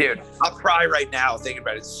man, dude, I'll cry right now thinking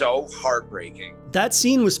about it. It's so heartbreaking. That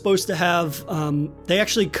scene was supposed to have, they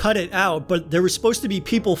actually cut it out, but there were supposed to be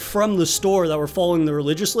people from the store that were following the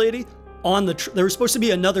religious lady on there was supposed to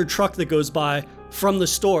be another truck that goes by from the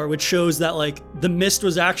store, which shows that like the mist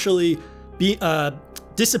was actually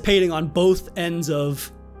dissipating on both ends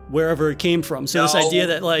of wherever it came from. So this idea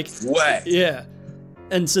that like, yeah.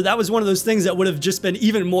 And so that was one of those things that would have just been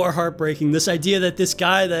even more heartbreaking. This idea that this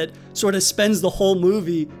guy that sort of spends the whole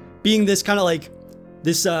movie being this kind of like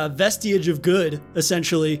this vestige of good,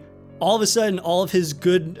 essentially, all of a sudden, all of his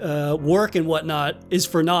good work and whatnot is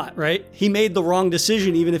for naught, right? He made the wrong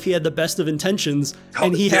decision, even if he had the best of intentions,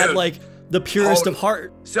 and he had like the purest of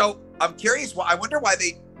heart. So I'm curious. I wonder why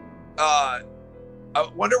they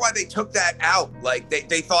took that out. Like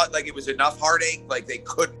they thought like it was enough heartache, like they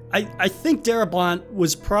could. I think Darabont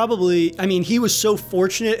was probably, I mean, he was so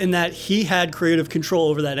fortunate in that he had creative control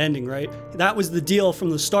over that ending, right? That was the deal from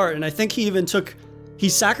the start, and I think he even he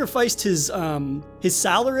sacrificed his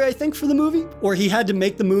salary, I think, for the movie, or he had to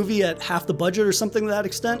make the movie at half the budget or something to that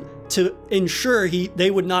extent to ensure they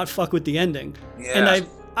would not fuck with the ending. Yeah. And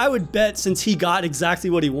I would bet since he got exactly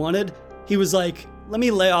what he wanted, he was like, let me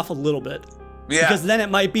lay off a little bit. Yeah. Because then it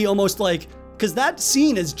might be almost like, because that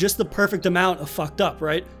scene is just the perfect amount of fucked up,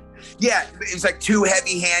 right? Yeah, it's like too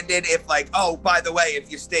heavy-handed. If like, oh, by the way,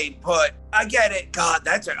 if you stayed put, I get it. God,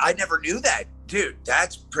 I never knew that, dude.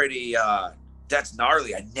 That's pretty. That's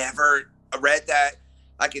gnarly. I never read that.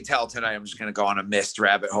 I can tell tonight I'm just going to go on a mist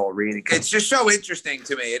rabbit hole reading. It's just so interesting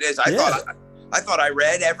to me. It is. I thought I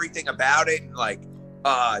read everything about it and like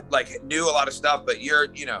knew a lot of stuff, but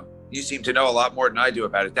you seem to know a lot more than I do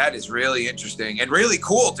about it. That is really interesting and really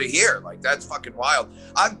cool to hear. Like, that's fucking wild.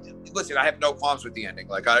 Listen, I have no qualms with the ending.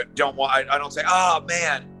 Like, I don't say, oh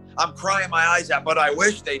man, I'm crying my eyes out, but I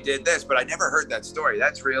wish they did this, but I never heard that story.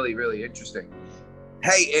 That's really, really interesting.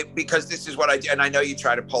 Hey, because this is what I do, and I know you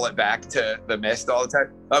try to pull it back to the mist all the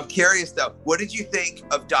time. I'm curious though, what did you think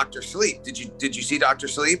of Dr. Sleep? Did you see Dr.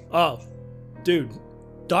 Sleep? Oh, dude,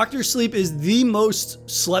 Dr. Sleep is the most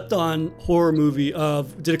slept on horror movie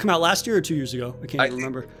did it come out last year or 2 years ago? I can't even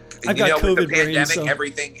remember. I've got COVID with the pandemic, brain, so.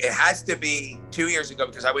 Everything, it has to be 2 years ago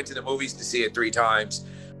because I went to the movies to see it 3 times.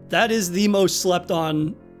 That is the most slept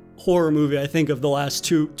on horror movie, I think, of the last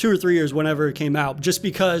two or 3 years whenever it came out, just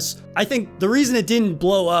because I think the reason it didn't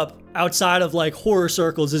blow up outside of like horror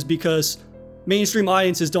circles is because mainstream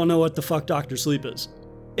audiences don't know what the fuck Dr. Sleep is.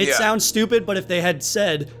 It sounds stupid, but if they had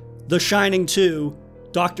said The Shining 2,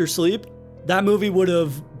 Dr. Sleep, that movie would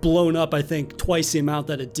have blown up, I think, twice the amount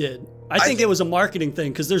that it did. I think it was a marketing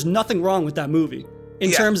thing because there's nothing wrong with that movie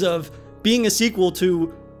in terms of being a sequel to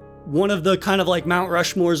one of the kind of like Mount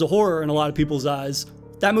Rushmores of horror in a lot of people's eyes.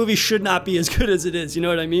 That movie should not be as good as it is. You know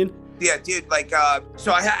what I mean? Yeah, dude. Like,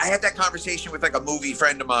 so I had that conversation with like a movie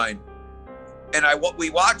friend of mine, and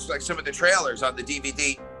we watched like some of the trailers on the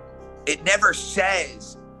DVD. It never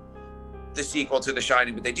says the sequel to The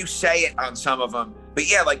Shining, but they do say it on some of them. But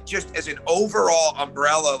yeah, like just as an overall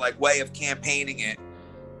umbrella, like way of campaigning it.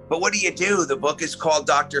 But what do? The book is called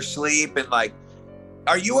Dr. Sleep, and like,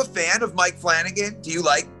 are you a fan of Mike Flanagan? Do you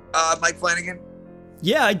like Mike Flanagan?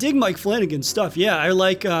 Yeah, I dig Mike Flanagan's stuff. Yeah, I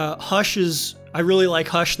like Hush I really like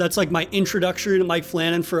Hush. That's like my introductory to Mike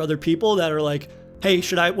Flanagan for other people that are like, hey,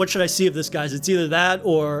 what should I see of this guy's? It's either that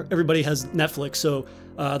or everybody has Netflix. So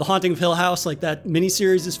The Haunting of Hill House, like that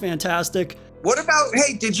miniseries is fantastic. What about,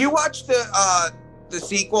 hey, did you watch the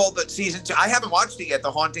sequel, the season 2? I haven't watched it yet,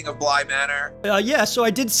 The Haunting of Bly Manor. Yeah, so I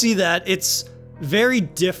did see that. It's very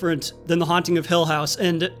different than The Haunting of Hill House.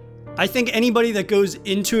 And I think anybody that goes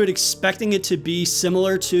into it expecting it to be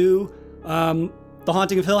similar to The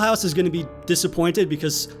Haunting of Hill House is going to be disappointed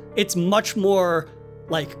because it's much more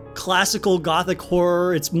like classical gothic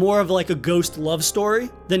horror. It's more of like a ghost love story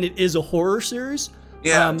than it is a horror series.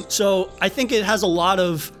 Yeah. So I think it has a lot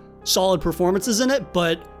of solid performances in it,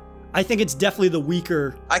 but I think it's definitely the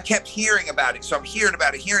weaker. I kept hearing about it, so I'm hearing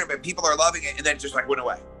about it. People are loving it, and then it just like went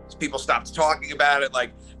away. People stopped talking about it,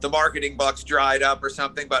 like the marketing bucks dried up or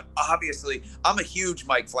something. But obviously, I'm a huge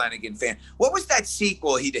Mike Flanagan fan. What was that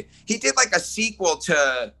sequel he did? He did like a sequel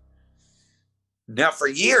to. Now, for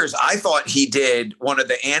years, I thought he did one of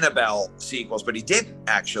the Annabelle sequels, but he didn't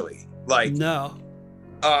actually. Like no,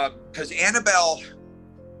 because Annabelle.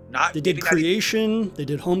 They did Creation. They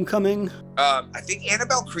did Homecoming. I think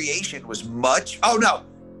Annabelle Creation was much. Oh no,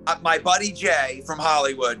 my buddy Jay from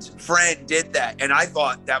Hollywood's friend did that, and I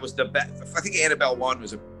thought that was the best. I think Annabelle 1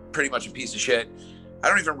 was pretty much a piece of shit. I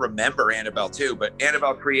don't even remember Annabelle 2, but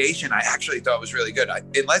Annabelle Creation I actually thought was really good.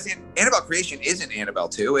 Unless Annabelle Creation isn't Annabelle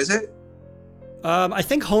 2, is it? I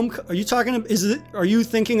think are you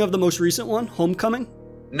thinking of the most recent one, Homecoming?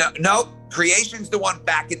 No, Creation's the one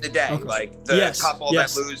back in the day, okay. Like the couple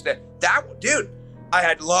that lose that dude. I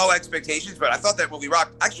had low expectations, but I thought that movie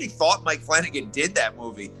rocked. I actually thought Mike Flanagan did that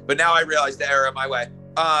movie, but now I realize the error of my way.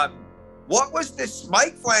 What was this?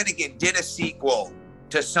 Mike Flanagan did a sequel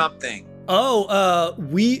to something. Oh,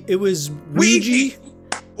 it was Ouija.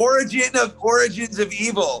 Origins of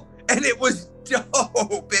Evil, and it was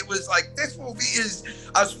dope. It was like, this movie is.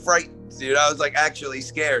 I was frightened, dude. I was like actually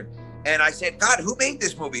scared. And I said, God, who made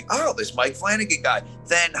this movie? Oh, this Mike Flanagan guy.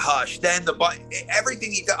 Then Hush. Then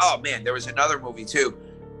everything he did. Oh, man, there was another movie, too.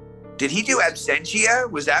 Did he do Absentia?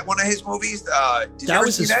 Was that one of his movies? That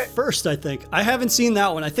was his first, I think. I haven't seen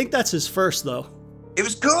that one. I think that's his first, though. It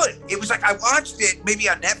was good. It was like, I watched it maybe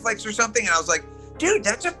on Netflix or something, and I was like, dude,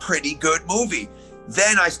 that's a pretty good movie.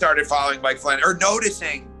 Then I started following Mike Flanagan, or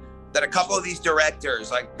noticing that a couple of these directors,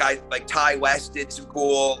 like Ty West did some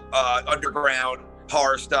cool underground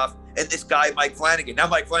horror stuff. And this guy, Mike Flanagan. Now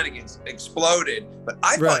Mike Flanagan's exploded, but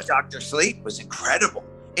I thought Dr. Sleep was incredible.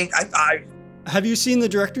 And I have you seen the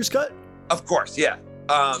director's cut? Of course, yeah.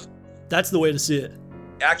 That's the way to see it.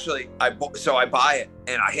 Actually, I buy it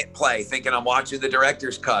and I hit play thinking I'm watching the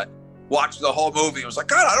director's cut. Watched the whole movie. I was like,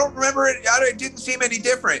 God, I don't remember it. It didn't seem any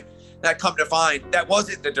different. And I come to find that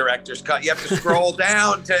wasn't the director's cut. You have to scroll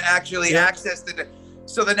down to actually access the.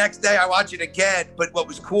 So the next day I watch it again, but what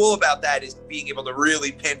was cool about that is being able to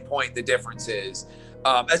really pinpoint the differences,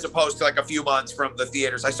 as opposed to like a few months from the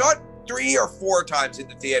theaters. I saw it 3 or 4 times in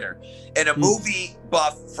the theater, and a movie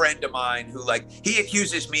buff friend of mine who he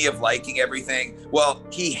accuses me of liking everything. Well,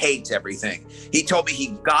 he hates everything. He told me he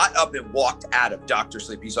got up and walked out of Dr.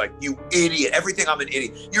 Sleep. He's like, you idiot, everything, I'm an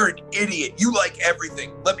idiot. You're an idiot. You like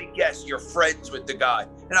everything. Let me guess, you're friends with the guy.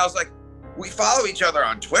 And I was like, we follow each other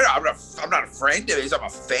on Twitter. I'm not a friend of his. I'm a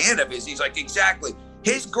fan of his. He's like, exactly.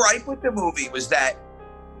 His gripe with the movie was that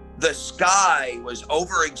the sky was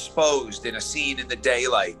overexposed in a scene in the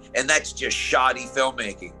daylight, and that's just shoddy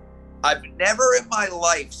filmmaking. I've never in my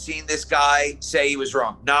life seen this guy say he was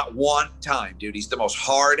wrong. Not one time, dude. He's the most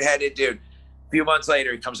hard-headed dude. A few months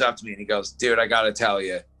later, he comes up to me and he goes, dude, I got to tell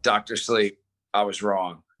you, Dr. Sleep, I was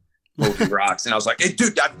wrong. Movie rocks. And I was like, hey,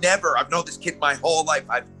 dude, I've known this kid my whole life.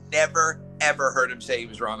 I've never, ever heard him say he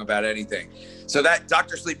was wrong about anything. So that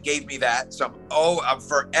Dr. Sleep gave me that. So I'm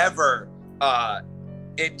forever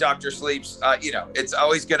in Dr. Sleep's, it's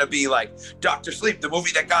always going to be like Dr. Sleep, the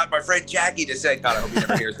movie that got my friend Jackie to say, God, I hope he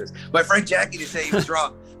never hears this. My friend Jackie to say he was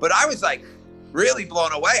wrong. But I was like really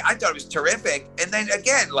blown away. I thought it was terrific. And then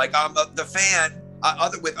again, like I'm the fan,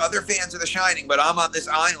 with other fans of The Shining, but I'm on this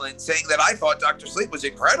island saying that I thought Dr. Sleep was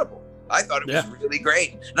incredible. I thought it was really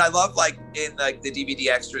great. And I love in the DVD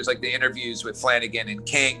extras, like the interviews with Flanagan and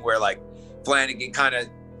King, where Flanagan kind of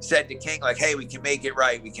said to King, hey, we can make it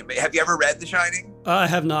right. Have you ever read The Shining? I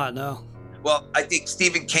have not, no. Well, I think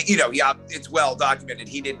Stephen King, it's well documented.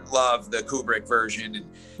 He didn't love the Kubrick version. And,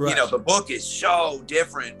 the book is so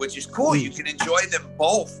different, which is cool. You can enjoy them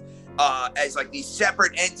both as these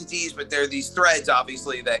separate entities, but there are these threads,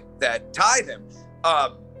 obviously, that tie them.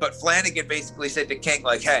 But Flanagan basically said to King,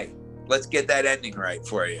 hey, let's get that ending right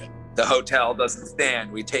for you. The hotel doesn't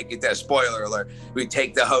stand. We take it down. Spoiler alert. We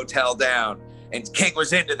take the hotel down. And King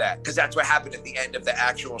was into that because that's what happened at the end of the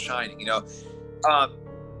actual Shining,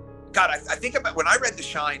 God, I think about when I read The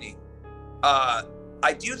Shining,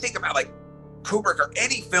 I do think about Kubrick or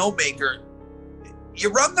any filmmaker.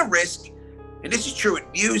 You run the risk, and this is true in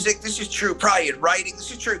music, this is true probably in writing,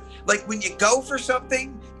 this is true. When you go for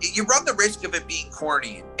something, you run the risk of it being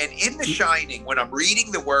corny. And in The Shining, when I'm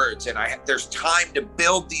reading the words and there's time to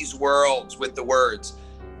build these worlds with the words,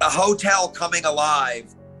 a hotel coming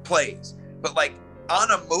alive plays. But on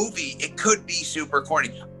a movie, it could be super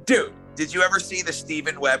corny. Dude, did you ever see the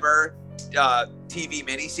Steven Weber TV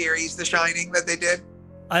miniseries, The Shining, that they did?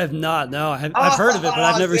 I have not, no. I've heard of it, but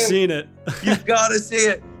I've never seen it. You've got to see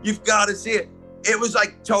it. You've got to see it. It was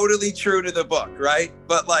totally true to the book, right?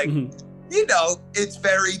 But it's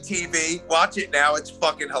very TV. Watch it now. It's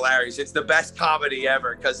fucking hilarious. It's the best comedy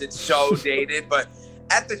ever because it's so dated. But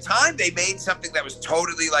at the time, they made something that was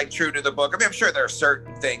totally true to the book. I mean, I'm sure there are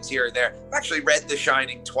certain things here and there. I've actually read The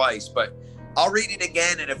Shining twice, but I'll read it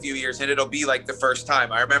again in a few years and it'll be like the first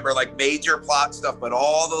time. I remember like major plot stuff, but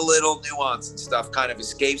all the little nuance and stuff kind of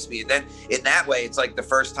escapes me. And then in that way, it's like the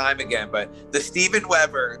first time again. But the Steven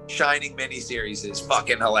Weber Shining miniseries is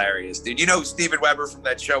fucking hilarious, dude. You know Steven Weber from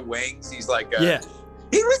that show Wings? He's like, yeah.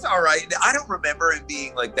 He was all right. I don't remember him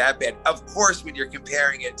being like that bad. Of course, when you're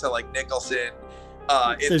comparing it to like Nicholson,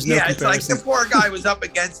 There's no it's like the poor guy was up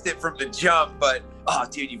against it from the jump, but oh,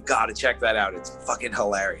 dude, you've got to check that out. It's fucking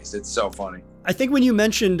hilarious. It's so funny. I think when you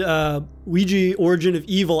mentioned Ouija Origin of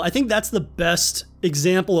Evil, I think that's the best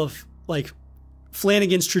example of like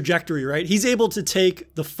Flanagan's trajectory, right? He's able to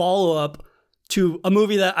take the follow-up to a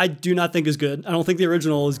movie that I do not think is good. I don't think the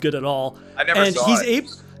original is good at all. I never saw it.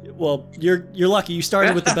 Well, you're lucky. You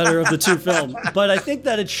started with the better of the two films. But I think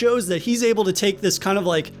that it shows that he's able to take this kind of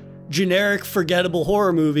like generic, forgettable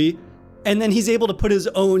horror movie, and then he's able to put his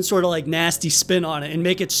own sort of like nasty spin on it and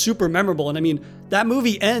make it super memorable. And I mean, that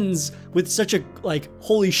movie ends with such a like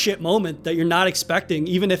holy shit moment that you're not expecting,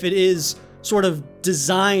 even if it is sort of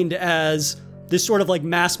designed as this sort of like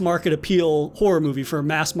mass market appeal horror movie for a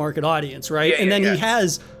mass market audience, right? And then he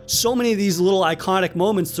has so many of these little iconic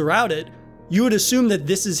moments throughout it. You would assume that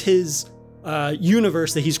this is his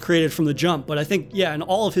universe that he's created from the jump. But I think, in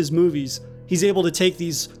all of his movies, he's able to take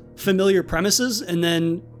these familiar premises, and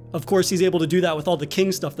then of course he's able to do that with all the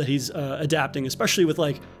King stuff that he's adapting, especially with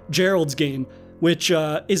like Gerald's Game, which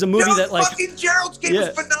is a movie that like fucking Gerald's Game is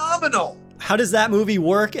phenomenal. How does that movie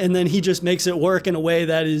work? And then he just makes it work in a way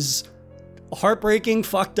that is heartbreaking,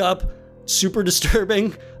 fucked up, super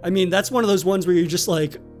disturbing. I mean, that's one of those ones where you're just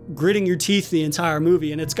like gritting your teeth the entire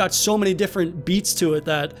movie, and it's got so many different beats to it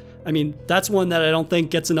that, I mean, that's one that I don't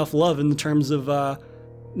think gets enough love in terms of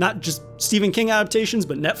not just Stephen King adaptations,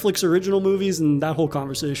 but Netflix original movies and that whole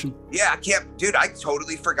conversation. Yeah, I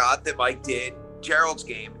totally forgot that Mike did Gerald's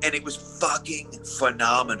Game, and it was fucking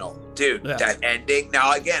phenomenal, dude. That ending.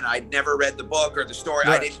 Now, again, I'd never read the book or the story.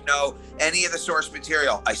 I didn't know any of the source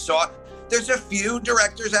material. I saw there's a few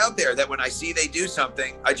directors out there that when I see they do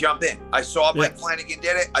something, I jump in. I saw Mike Flanagan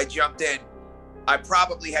did it. I jumped in. I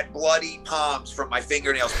probably had bloody palms from my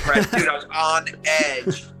fingernails pressed. Dude, I was on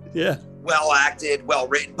edge. Yeah. Well acted, well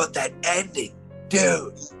written, but that ending,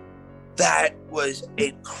 dude, that was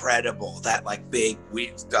incredible. That like big,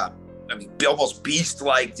 weird stuff. I mean, almost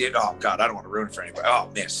beast-like, dude. Oh God, I don't want to ruin it for anybody.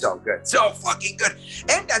 Oh man, so good, so fucking good.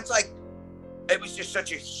 And that's like, it was just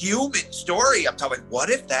such a human story. I'm talking, like,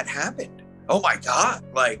 what if that happened? Oh my God,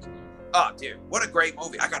 like, oh dude, what a great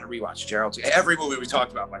movie. I gotta rewatch Gerald's. Every movie we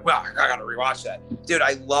talked about, I'm like, wow, I gotta rewatch that. Dude,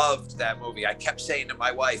 I loved that movie. I kept saying to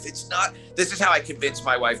my wife, this is how I convinced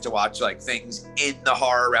my wife to watch like things in the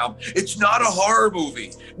horror realm. It's not a horror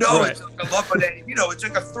movie. No, It's like a love, it's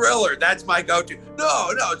like a thriller. That's my go-to. No,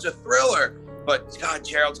 it's a thriller. But God,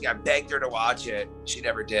 Gerald's, I begged her to watch it. She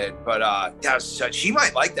never did. But that was she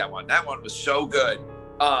might like that one. That one was so good.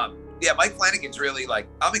 Yeah, Mike Flanagan's really like,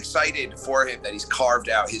 I'm excited for him that he's carved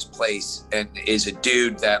out his place and is a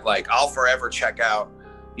dude that like, I'll forever check out,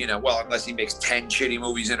 unless he makes 10 shitty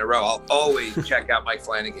movies in a row, I'll always check out Mike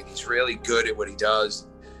Flanagan. He's really good at what he does.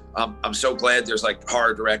 I'm so glad there's like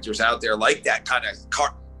horror directors out there like that kind of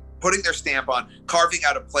putting their stamp on, carving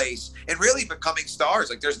out a place and really becoming stars.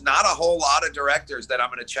 Like there's not a whole lot of directors that I'm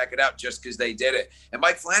going to check it out just because they did it. And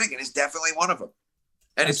Mike Flanagan is definitely one of them.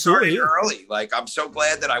 And it started early. Like, I'm so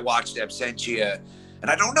glad that I watched Absentia.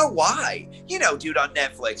 And I don't know why. Dude, on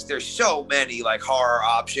Netflix, there's so many, like, horror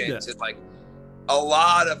options. And, like, a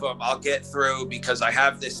lot of them I'll get through because I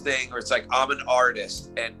have this thing where it's like, I'm an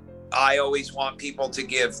artist. And I always want people to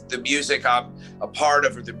give the music I'm a part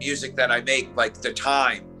of or the music that I make, like, the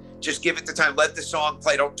time. Just give it the time. Let the song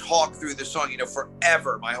play. Don't talk through the song.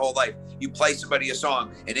 Forever, my whole life, you play somebody a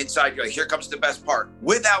song, and inside you're like, here comes the best part.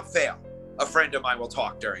 Without fail. A friend of mine will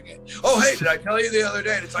talk during it. Oh, hey, did I tell you the other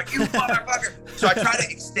day? And it's like, you motherfucker. So I try to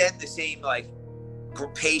extend the same like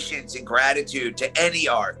patience and gratitude to any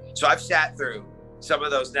art. So I've sat through some of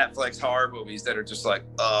those Netflix horror movies that are just like,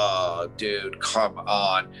 oh, dude, come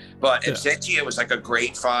on. But Absentia was like a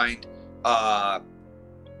great find.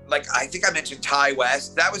 Like, I think I mentioned Ty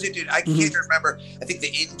West. That was it, dude. I can't remember. I think The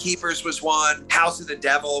Innkeepers was one. House of the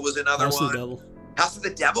Devil was another one. House of the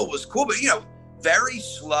Devil was cool, but very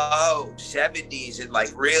slow 70s and like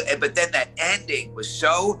real, but then that ending was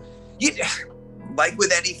so, like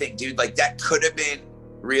with anything, dude, like that could have been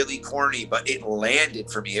really corny, but it landed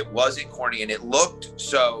for me. It wasn't corny and it looked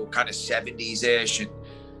so kind of 70s-ish. And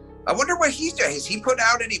I wonder what he's doing. Has he put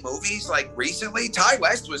out any movies like recently? Ty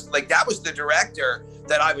West was like, that was the director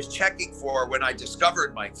that I was checking for when I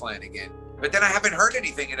discovered Mike Flanagan. But then I haven't heard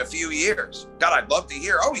anything in a few years. God, I'd love to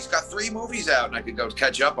hear, he's got 3 movies out and I could go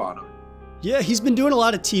catch up on them. Yeah, he's been doing a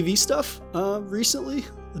lot of TV stuff recently.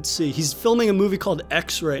 Let's see. He's filming a movie called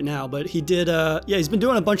X right now, but he did, he's been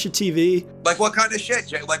doing a bunch of TV. Like what kind of shit,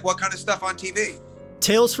 Jay? Like what kind of stuff on TV?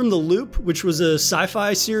 Tales from the Loop, which was a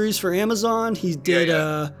sci-fi series for Amazon. He did,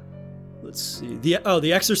 let's see,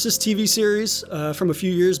 the Exorcist TV series from a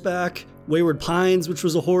few years back. Wayward Pines, which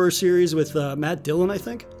was a horror series with Matt Dillon, I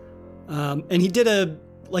think. And he did a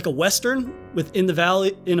Western with In a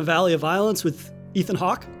Valley of Violence with Ethan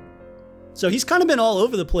Hawke. So he's kind of been all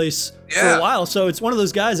over the place for a while. So it's one of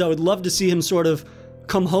those guys I would love to see him sort of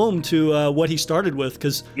come home to what he started with.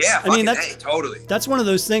 Because totally. That's one of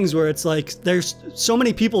those things where it's like there's so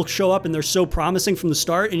many people show up and they're so promising from the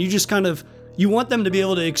start, and you just kind of you want them to be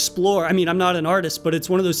able to explore. I mean, I'm not an artist, but it's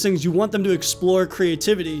one of those things you want them to explore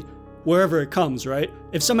creativity wherever it comes, right?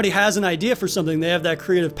 If somebody has an idea for something, they have that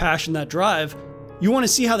creative passion, that drive. You want to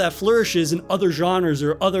see how that flourishes in other genres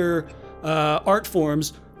or other art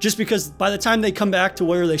forms. Just because by the time they come back to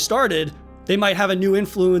where they started, they might have a new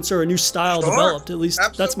influence or a new style developed. At least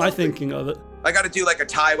That's my thinking of it. I got to do like a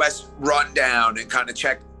Ty West rundown and kind of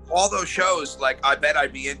check all those shows. Like I bet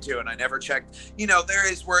I'd be into, and I never checked. You know,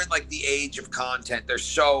 we're in like the age of content. There's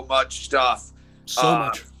so much stuff. So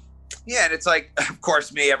much. Yeah, and it's like, of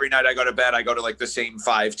course, me, every night I go to bed, I go to like the same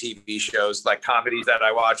 5 TV shows, like comedies that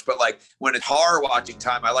I watch. But like when it's horror watching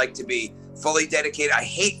time, I like to be fully dedicated. I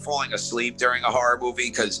hate falling asleep during a horror movie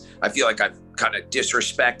because I feel like I've kind of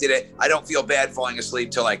disrespected it. I don't feel bad falling asleep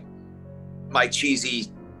to like my cheesy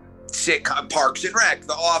sitcom, Parks and Rec,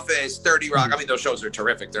 The Office, 30 Rock. I mean, those shows are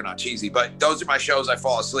terrific. They're not cheesy, but those are my shows I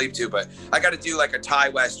fall asleep to. But I got to do like a Ty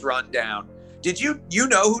West rundown. Did you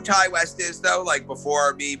know who Ty West is though? Like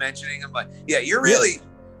before me mentioning him, like, yeah, you're really,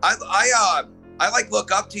 I like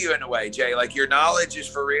look up to you in a way, Jay. Like your knowledge is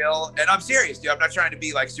for real, and I'm serious, dude. I'm not trying to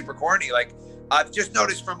be like super corny. Like I've just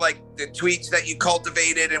noticed from like the tweets that you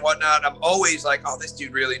cultivated and whatnot. I'm always like, oh, this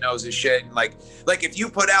dude really knows his shit. And like if you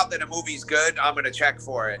put out that a movie's good, I'm gonna check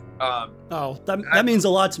for it. That means a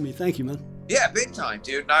lot to me. Thank you, man. Yeah, big time,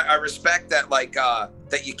 dude. And I respect that, like,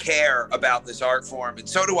 that you care about this art form, and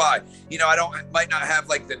so do I. You know, might not have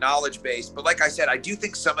like the knowledge base, but like I said, I do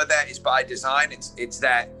think some of that is by design. It's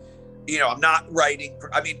that, you know, I'm not writing.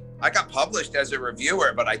 I mean, I got published as a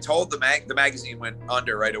reviewer, but I told the magazine went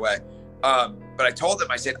under right away. But I told them,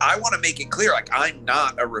 I said, I want to make it clear, like, I'm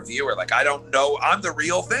not a reviewer. Like, I don't know. I'm the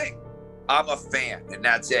real thing. I'm a fan, and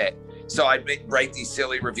that's it. So I'd write these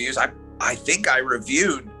silly reviews. I think I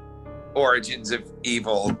reviewed Origins of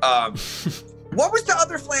Evil. What was the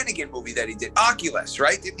other Flanagan movie that he did? Oculus,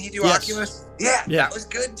 right? Didn't he do Oculus? Yeah, that was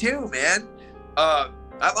good too, man.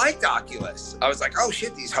 I liked Oculus. I was like, oh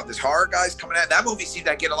shit, this horror guy's coming out. That movie seemed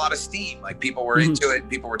to get a lot of steam. Like people were into it, and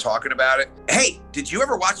people were talking about it. Hey, did you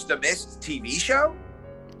ever watch the Mist TV show?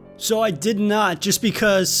 So I did not, just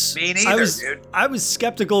because Me neither, dude. I was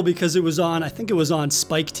skeptical because it was on, I think it was on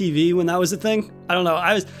Spike TV when that was a thing. I don't know.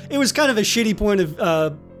 It was kind of a shitty point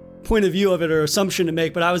of view of it, or assumption to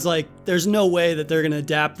make, but I was like, there's no way that they're going to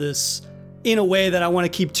adapt this in a way that I want to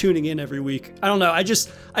keep tuning in every week. I don't know. I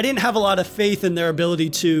didn't have a lot of faith in their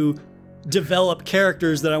ability to develop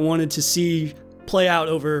characters that I wanted to see play out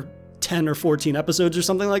over 10 or 14 episodes or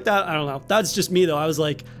something like that. I don't know. That's just me though. I was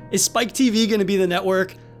like, is Spike TV going to be the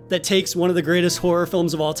network that takes one of the greatest horror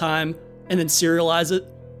films of all time and then serialize it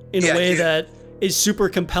in a way that is super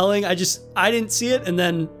compelling? I didn't see it. And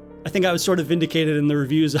then I think I was sort of vindicated in the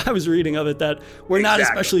reviews I was reading of it that were not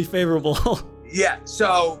especially favorable. Yeah.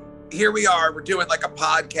 So here we are. We're doing like a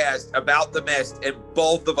podcast about The Mist, and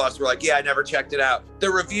both of us were like, yeah, I never checked it out. The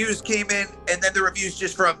reviews came in, and then the reviews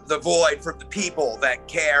just from the void, from the people that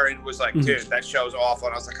care, and was like, dude, that show's awful.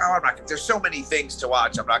 And I was like, oh, there's so many things to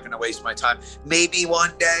watch. I'm not going to waste my time. Maybe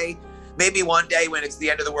one day when it's the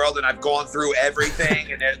end of the world and I've gone through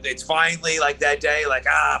everything and it's finally like that day, like,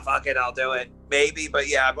 fuck it, I'll do it. Maybe, but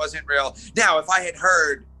yeah, it wasn't real. Now, if I had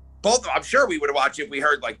heard both, I'm sure we would have watched it if we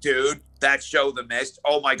heard like, dude, that show, The Mist,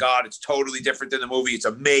 oh my God, it's totally different than the movie. It's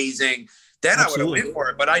amazing. Then I would have went for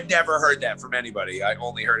it, but I never heard that from anybody. I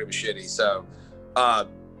only heard it was shitty. So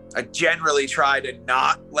I generally try to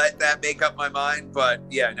not let that make up my mind, but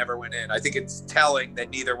yeah, I never went in. I think it's telling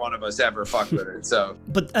that neither one of us ever fucked with it. So,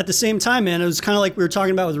 but at the same time, man, it was kind of like we were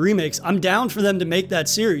talking about with remakes. I'm down for them to make that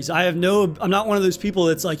series. I'm not one of those people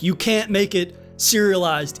that's like, you can't make it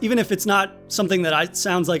serialized, even if it's not something that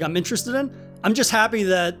sounds like I'm interested in. I'm just happy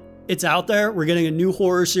that it's out there. We're getting a new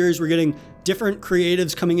horror series. We're getting different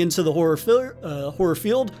creatives coming into the horror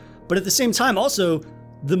field. But at the same time, also,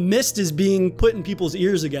 The Mist is being put in people's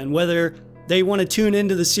ears again, whether they want to tune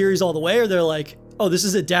into the series all the way or they're like, oh, this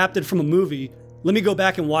is adapted from a movie. Let me go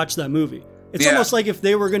back and watch that movie. It's almost like if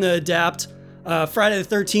they were going to adapt Friday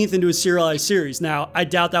the 13th into a serialized series. Now, I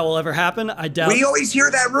doubt that will ever happen. We always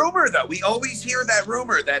hear that rumor, though. We always hear that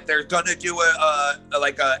rumor that they're gonna do a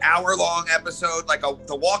hour-long episode, like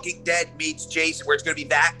The Walking Dead meets Jason, where it's gonna be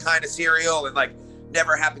that kind of serial, and like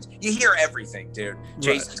never happens. You hear everything, dude.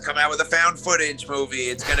 Jason's coming out with a found footage movie.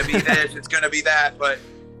 It's gonna be this. It's gonna be that. But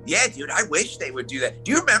yeah, dude, I wish they would do that.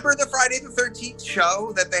 Do you remember the Friday the 13th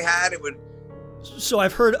show that they had? It would. So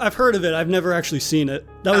I've heard of it. I've never actually seen it.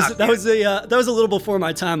 That was a little before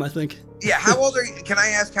my time, I think. Yeah. How old are you? Can I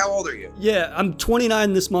ask how old are you? Yeah, I'm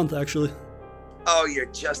 29 this month, actually. Oh, you're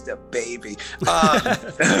just a baby.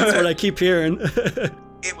 That's what I keep hearing.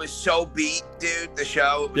 It was so beat, dude. The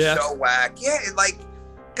show, it was so whack. Yeah,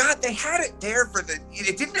 God, they had it there for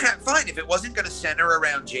it didn't have, fine, if it wasn't going to center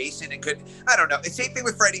around Jason, it could, I don't know. It's same thing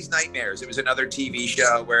with Freddy's Nightmares. It was another TV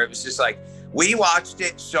show where it was just like, we watched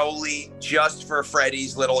it solely just for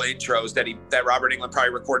Freddy's little intros that Robert Englund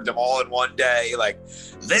probably recorded them all in one day. Like,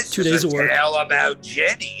 this 2 is days a tale about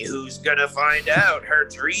Jenny who's going to find out her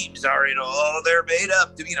dreams are they're made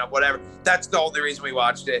up, whatever. That's the only reason we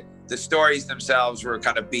watched it. The stories themselves were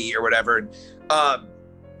kind of B or whatever.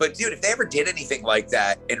 But dude, if they ever did anything like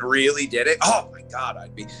that and really did it, oh my God,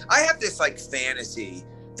 I have this like fantasy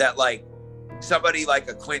that like somebody like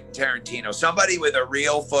a Quentin Tarantino, somebody with a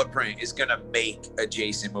real footprint is going to make a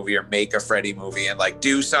Jason movie or make a Freddy movie and like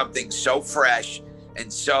do something so fresh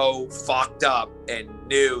and so fucked up and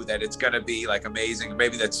new that it's going to be like amazing.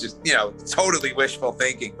 Maybe that's just, totally wishful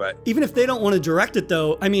thinking, but even if they don't want to direct it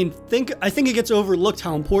though, I think it gets overlooked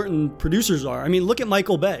how important producers are. I mean, look at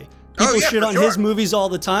Michael Bay. People shit on his movies all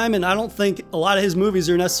the time, and I don't think a lot of his movies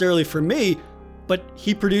are necessarily for me, but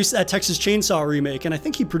he produced that Texas Chainsaw remake, and I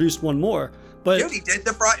think he produced one more. But dude, he did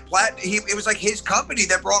it was like his company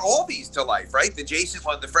that brought all these to life, right? The Jason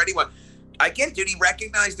one, the Freddy one. I get it, dude. He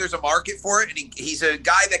recognized there's a market for it, and he's a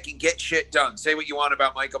guy that can get shit done. Say what you want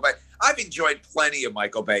about Michael Bay. I've enjoyed plenty of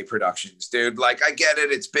Michael Bay productions, dude. Like, I get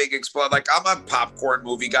it. It's big, explode. Like, I'm a popcorn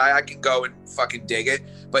movie guy. I can go and fucking dig it.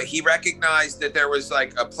 But he recognized that there was,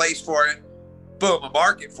 like, a place for it. Boom, a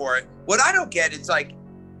market for it. What I don't get, it's like,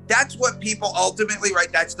 that's what people ultimately,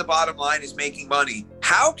 right? That's the bottom line, is making money.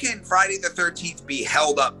 How can Friday the 13th be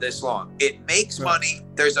held up this long? It makes money.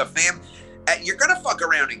 There's a family. You're going to fuck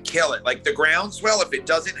around and kill it. Like, the groundswell, if it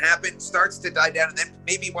doesn't happen, starts to die down. And then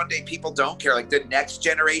maybe one day people don't care. Like, the next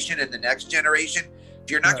generation and the next generation.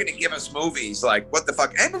 If you're not going to give us movies, like, what the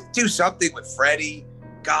fuck? And do something with Freddy.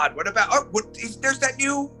 God, what about,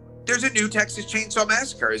 there's a new Texas Chainsaw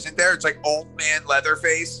Massacre, isn't there? It's like Old Man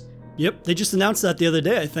Leatherface. Yep. They just announced that the other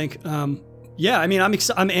day, I think. Yeah, I mean, I'm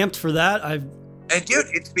amped for that. And dude,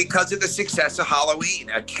 it's because of the success of Halloween,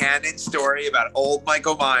 a canon story about old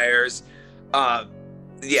Michael Myers.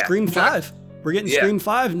 Scream 5. We're getting Scream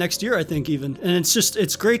 5 next year, I think, even. And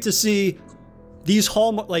it's great to see these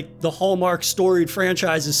the Hallmark storied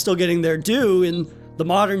franchises still getting their due in the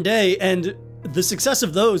modern day. And the success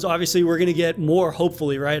of those, obviously, we're going to get more,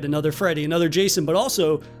 hopefully, right? Another Freddy, another Jason, but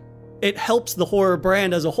also it helps the horror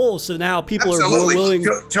brand as a whole. So now people are more willing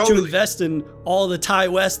to invest in all the Ty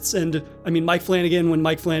Wests and, I mean, Mike Flanagan, when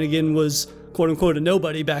Mike Flanagan was quote unquote a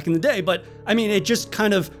nobody back in the day. But I mean, it just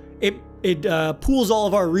kind of, it pools all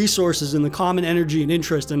of our resources and the common energy and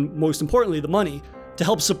interest, and most importantly, the money, to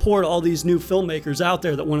help support all these new filmmakers out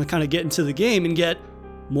there that want to kind of get into the game and get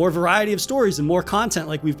more variety of stories and more content,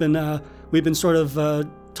 like we've been sort of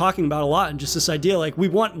talking about a lot. And just this idea, like, we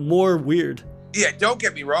want more weird. Yeah, don't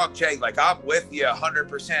get me wrong, Jay. Like, I'm with you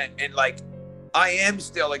 100%. And like, I am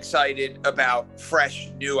still excited about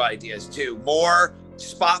fresh new ideas too. More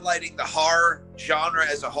spotlighting the horror genre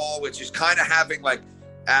as a whole, which is kind of having like,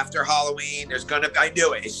 after Halloween, I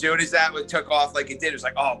knew it. As soon as that took off like it did, it was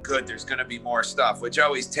like, oh, good, there's going to be more stuff, which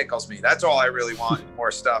always tickles me. That's all I really want,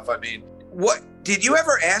 more stuff. I mean, what, did you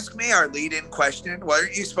ever ask me our lead-in question? What are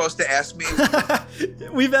you supposed to ask me?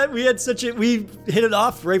 we hit it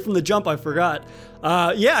off right from the jump. I forgot.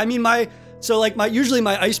 Yeah, I mean, usually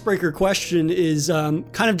my icebreaker question is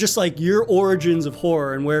kind of just like your origins of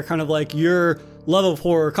horror and where kind of like your love of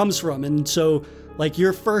horror comes from. And so, like,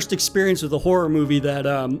 your first experience with a horror movie that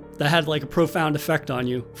had like a profound effect on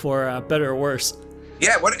you, for better or worse.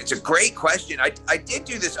 Yeah, it's a great question. I did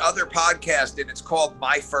do this other podcast, and it's called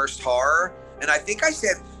My First Horror. And I think I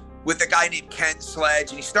said with a guy named Ken Sledge,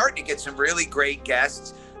 and he's starting to get some really great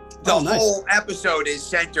guests. The whole episode is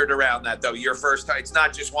centered around that, though. Your first time. It's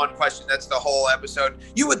not just one question. That's the whole episode.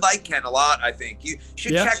 You would like Ken a lot, I think. You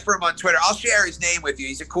should check for him on Twitter. I'll share his name with you.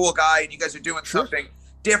 He's a cool guy, and you guys are doing something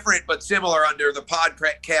different but similar under the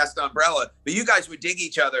podcast umbrella. But you guys would dig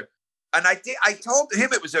each other. And I told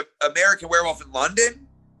him it was American Werewolf in London,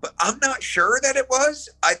 but I'm not sure that it was.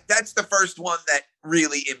 That's the first one that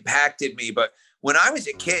really impacted me. But when I was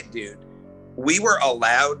a kid, dude, we were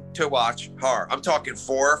allowed to watch horror. I'm talking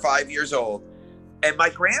 4 or 5 years old. And my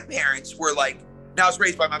grandparents were like, now I was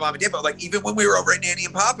raised by my mom and dad, but like even when we were over at Nanny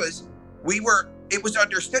and Papa's, it was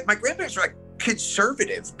understood. My grandparents were like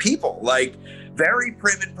conservative people, like very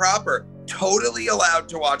prim and proper, totally allowed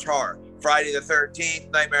to watch horror. Friday the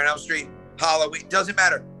 13th, Nightmare on Elm Street, Halloween, doesn't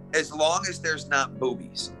matter. As long as there's not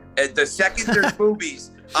boobies. And the second there's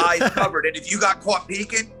boobies, eyes covered. And if you got caught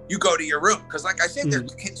peeking, you go to your room. Because like I said, they're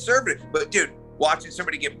conservative. But dude, watching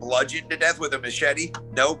somebody get bludgeoned to death with a machete,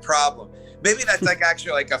 no problem. Maybe that's like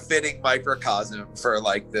actually like a fitting microcosm for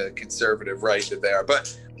like the conservative right there.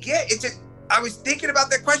 But yeah, I was thinking about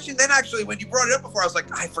that question. Then actually, when you brought it up before, I was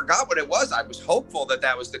like, I forgot what it was. I was hopeful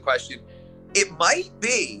that was the question. It might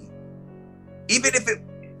be, even if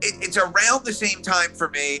it's around the same time for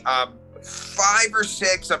me, 5 or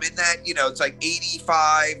 6, I'm in that, it's like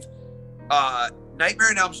 85. Nightmare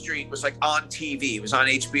on Elm Street was like on TV. It was on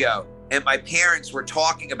HBO. And my parents were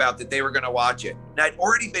talking about that they were going to watch it. And I'd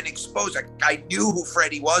already been exposed. I knew who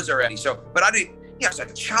Freddy was already. But I didn't, I was like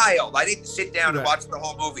a child. I didn't sit down and watch the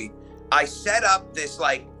whole movie. I set up this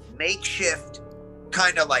like makeshift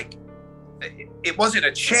kind of like, it wasn't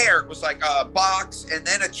a chair. It was like a box and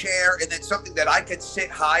then a chair and then something that I could sit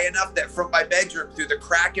high enough that from my bedroom through the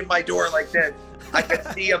crack in my door like this, I could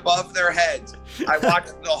see above their heads. I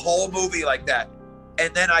watched the whole movie like that.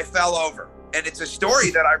 And then I fell over. And it's a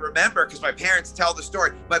story that I remember because my parents tell the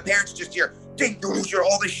story. My parents just hear, ding,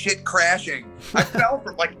 all this shit crashing. I fell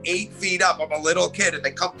from like 8 feet up. I'm a little kid and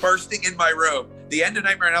they come bursting in my room. The end of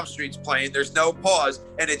Nightmare on Elm Street's playing. There's no pause.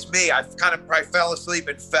 And it's me. I fell asleep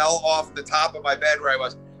and fell off the top of my bed where I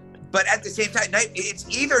was. But at the same time, it's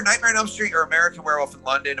either Nightmare on Elm Street or American Werewolf in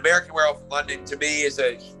London. American Werewolf in London to me is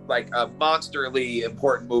a monsterly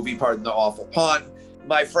important movie, pardon the awful pun.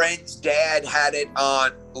 My friend's dad had it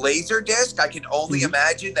on Laserdisc. I can only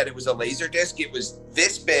imagine that it was a Laserdisc. It was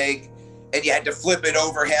this big and you had to flip it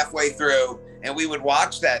over halfway through. And we would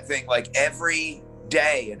watch that thing like every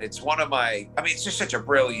day. And it's it's just such a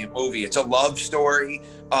brilliant movie. It's a love story,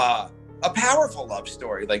 a powerful love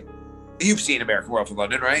story. Like you've seen American Werewolf in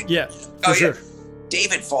London, right? Yeah, for sure.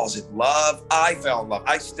 David falls in love. I fell in love.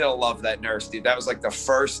 I still love that nurse, dude. That was like the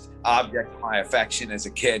first object of my affection as a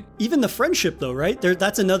kid. Even the friendship though, right?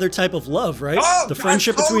 That's another type of love, right? Oh, the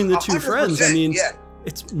friendship between the two friends. I mean, yeah.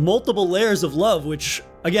 It's multiple layers of love, which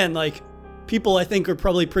again, like people I think are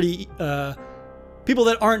probably pretty, people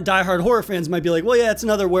that aren't diehard horror fans might be like, well, yeah, it's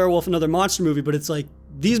another werewolf, another monster movie. But it's like,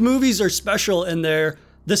 these movies are special and they're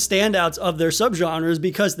the standouts of their subgenres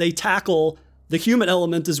because they tackle the human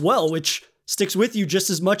element as well, which sticks with you just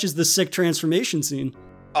as much as the sick transformation scene.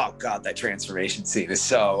 Oh God, that transformation scene is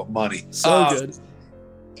so money. So good.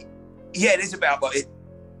 Yeah, it is about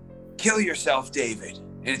kill yourself, David.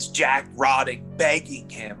 And it's Jack rotting, begging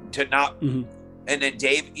him to not. And then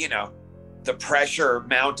Dave, the pressure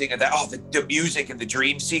mounting of that. Oh, the music and the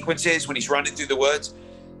dream sequences when he's running through the woods.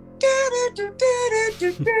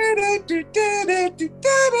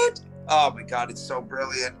 Oh my God, it's so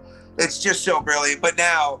brilliant. It's just so brilliant. But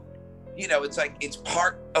now, it's like it's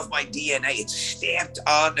part of my DNA. It's stamped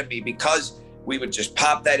onto me because we would just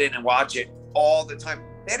pop that in and watch it all the time.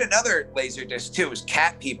 They had another Laserdisc too. It was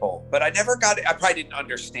Cat People, but I never got it. I probably didn't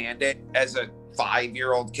understand it as a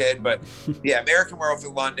 5-year-old kid. But yeah, American Werewolf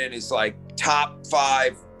in London is like top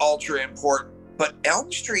 5, ultra important. But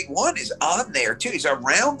Elm Street 1 is on there too. It's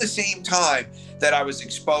around the same time that I was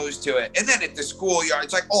exposed to it. And then at the schoolyard,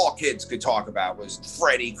 it's like all kids could talk about was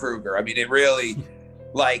Freddy Krueger. I mean, it really,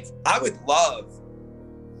 like, I would love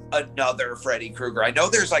another Freddy Krueger. I know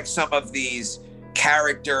there's like some of these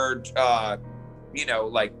character,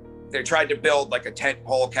 like they tried to build like a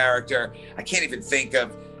tentpole character. I can't even think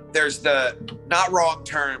of, there's the, not Wrong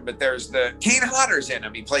Turn, but there's the, Kane Hodder's in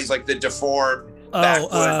him. He plays like the deformed,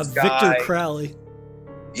 Victor Crowley.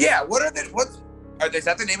 Yeah, is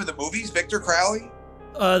that the name of the movies, Victor Crowley?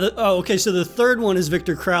 Okay, so the third one is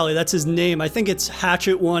Victor Crowley. That's his name. I think it's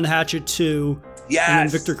Hatchet 1, Hatchet 2. Yes. And then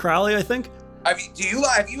Victor Crowley, I think. I mean,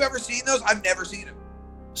 have you ever seen those? I've never seen them.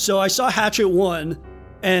 So I saw Hatchet 1,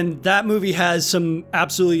 and that movie has some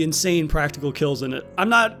absolutely insane practical kills in it. I'm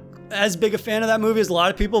not as big a fan of that movie as a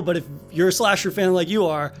lot of people, but if you're a slasher fan like you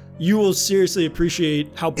are, you will seriously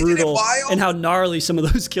appreciate how brutal and how gnarly some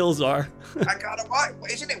of those kills are.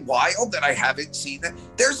 Isn't it wild that I haven't seen that?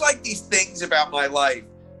 There's like these things about my life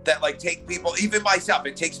that like take people, even myself,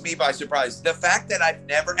 it takes me by surprise. The fact that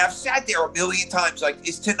I've sat there a million times, like,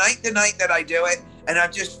 is tonight the night that I do it? And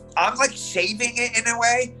I'm like saving it in a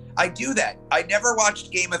way. I do that. I never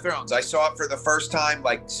watched Game of Thrones. I saw it for the first time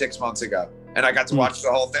like 6 months ago, and I got to watch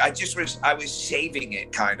the whole thing. I was saving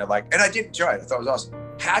it kind of like, and I did enjoy it. I thought it was awesome.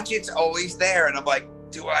 Hatchet's always there, and I'm like,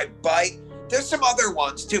 do I bite? There's some other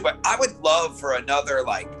ones too, but I would love for another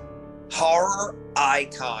like horror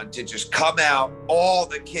icon to just come out. All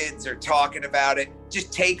the kids are talking about it.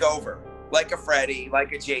 Just take over, like a Freddy,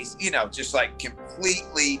 like a Jason, you know, just like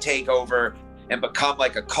completely take over and become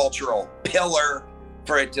like a cultural pillar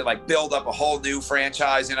for it to like build up a whole new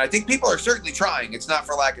franchise. And I think people are certainly trying. It's not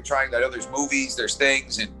for lack of trying. I know there's movies, there's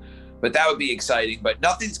things, but that would be exciting. But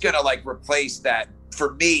nothing's gonna like replace that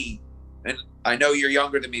for me. And I know you're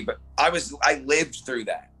younger than me, but I lived through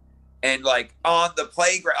that. And like on the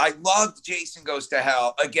playground, I loved Jason Goes to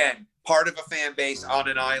Hell. Again, part of a fan base on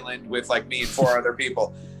an island with like me and 4 other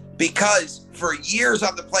people. Because for years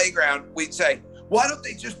on the playground, we'd say, why don't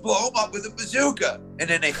they just blow him up with a bazooka? And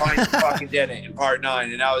then they finally fucking did it in part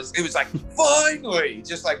 9. And it was like, finally,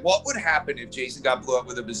 just like, what would happen if Jason got blew up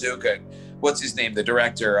with a bazooka? What's his name? The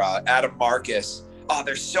director, Adam Marcus. Oh,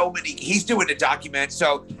 there's so many. He's doing a document.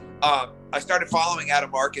 So I started following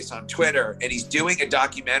Adam Marcus on Twitter, and he's doing a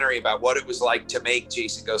documentary about what it was like to make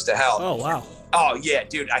Jason Goes to Hell. Oh, wow. Oh, yeah,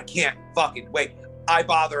 dude, I can't fucking wait. I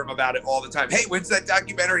bother him about it all the time. Hey, when's that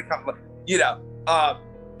documentary coming? You know,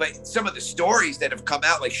 but some of the stories that have come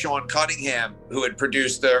out, like Sean Cunningham, who had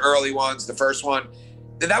produced the early ones, the first one,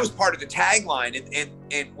 and that was part of the tagline.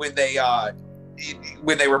 And when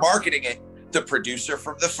they were marketing it, the producer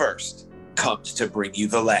from the first comes to bring you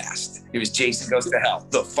the last. It was Jason Goes to Hell,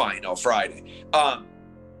 the final Friday.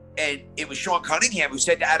 And it was Sean Cunningham who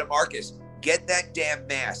said to Adam Marcus, get that damn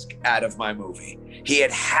mask out of my movie. He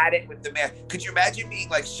had it with the mask. Could you imagine being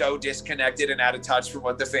like so disconnected and out of touch from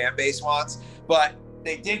what the fan base wants? But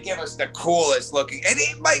they did give us the coolest looking, and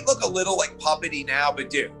it might look a little like puppety now, but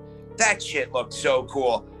dude, that shit looked so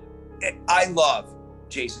cool. I love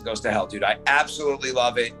Jason Goes to Hell, dude. I absolutely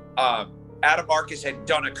love it. Adam Marcus had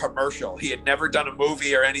done a commercial. He had never done a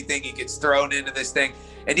movie or anything. He gets thrown into this thing.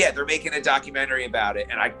 And yeah, they're making a documentary about it.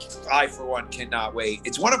 And I for one, cannot wait.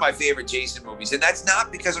 It's one of my favorite Jason movies. And that's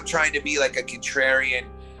not because I'm trying to be like a contrarian.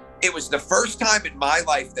 It was the first time in my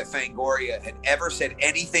life that Fangoria had ever said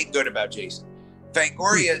anything good about Jason.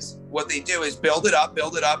 Fangoria's, what they do is build it up,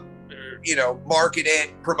 you know, market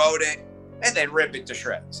it, promote it, and then rip it to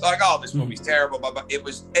shreds. Like, oh, this movie's terrible, blah, blah. It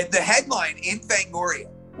was, and the headline in Fangoria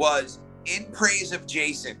was in praise of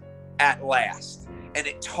Jason at last. And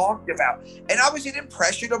it talked about, and I was an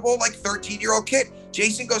impressionable, like 13-year-old kid.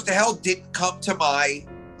 Jason Goes to Hell didn't come to my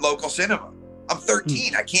local cinema. I'm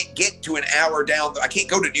 13. I can't get to an hour down. I can't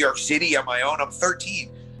go to New York City on my own. I'm 13.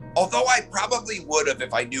 Although I probably would have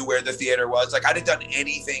if I knew where the theater was. Like, I'd have done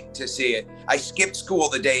anything to see it. I skipped school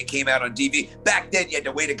the day it came out on DVD. Back then, you had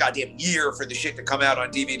to wait a goddamn year for the shit to come out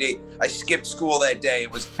on DVD. I skipped school that day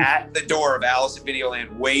and was at the door of Alice in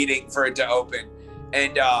Videoland waiting for it to open.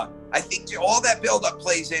 And I think all that buildup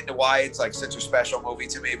plays into why it's like such a special movie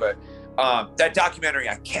to me. But that documentary,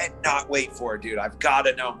 I cannot wait for it, dude. I've got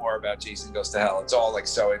to know more about Jason Goes to Hell. It's all like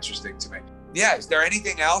so interesting to me. Yeah, is there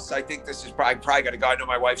anything else? I think this is probably got to go. I know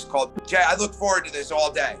my wife's called. Jay, I look forward to this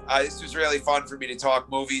all day. This was really fun for me to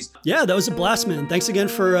talk movies. Yeah, that was a blast, man. Thanks again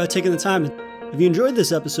for taking the time. If you enjoyed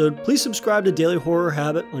this episode, please subscribe to Daily Horror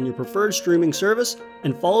Habit on your preferred streaming service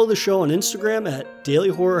and follow the show on Instagram at Daily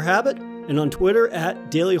Horror Habit and on Twitter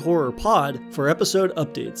at Daily Horror Pod for episode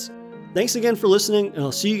updates. Thanks again for listening, and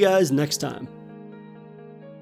I'll see you guys next time.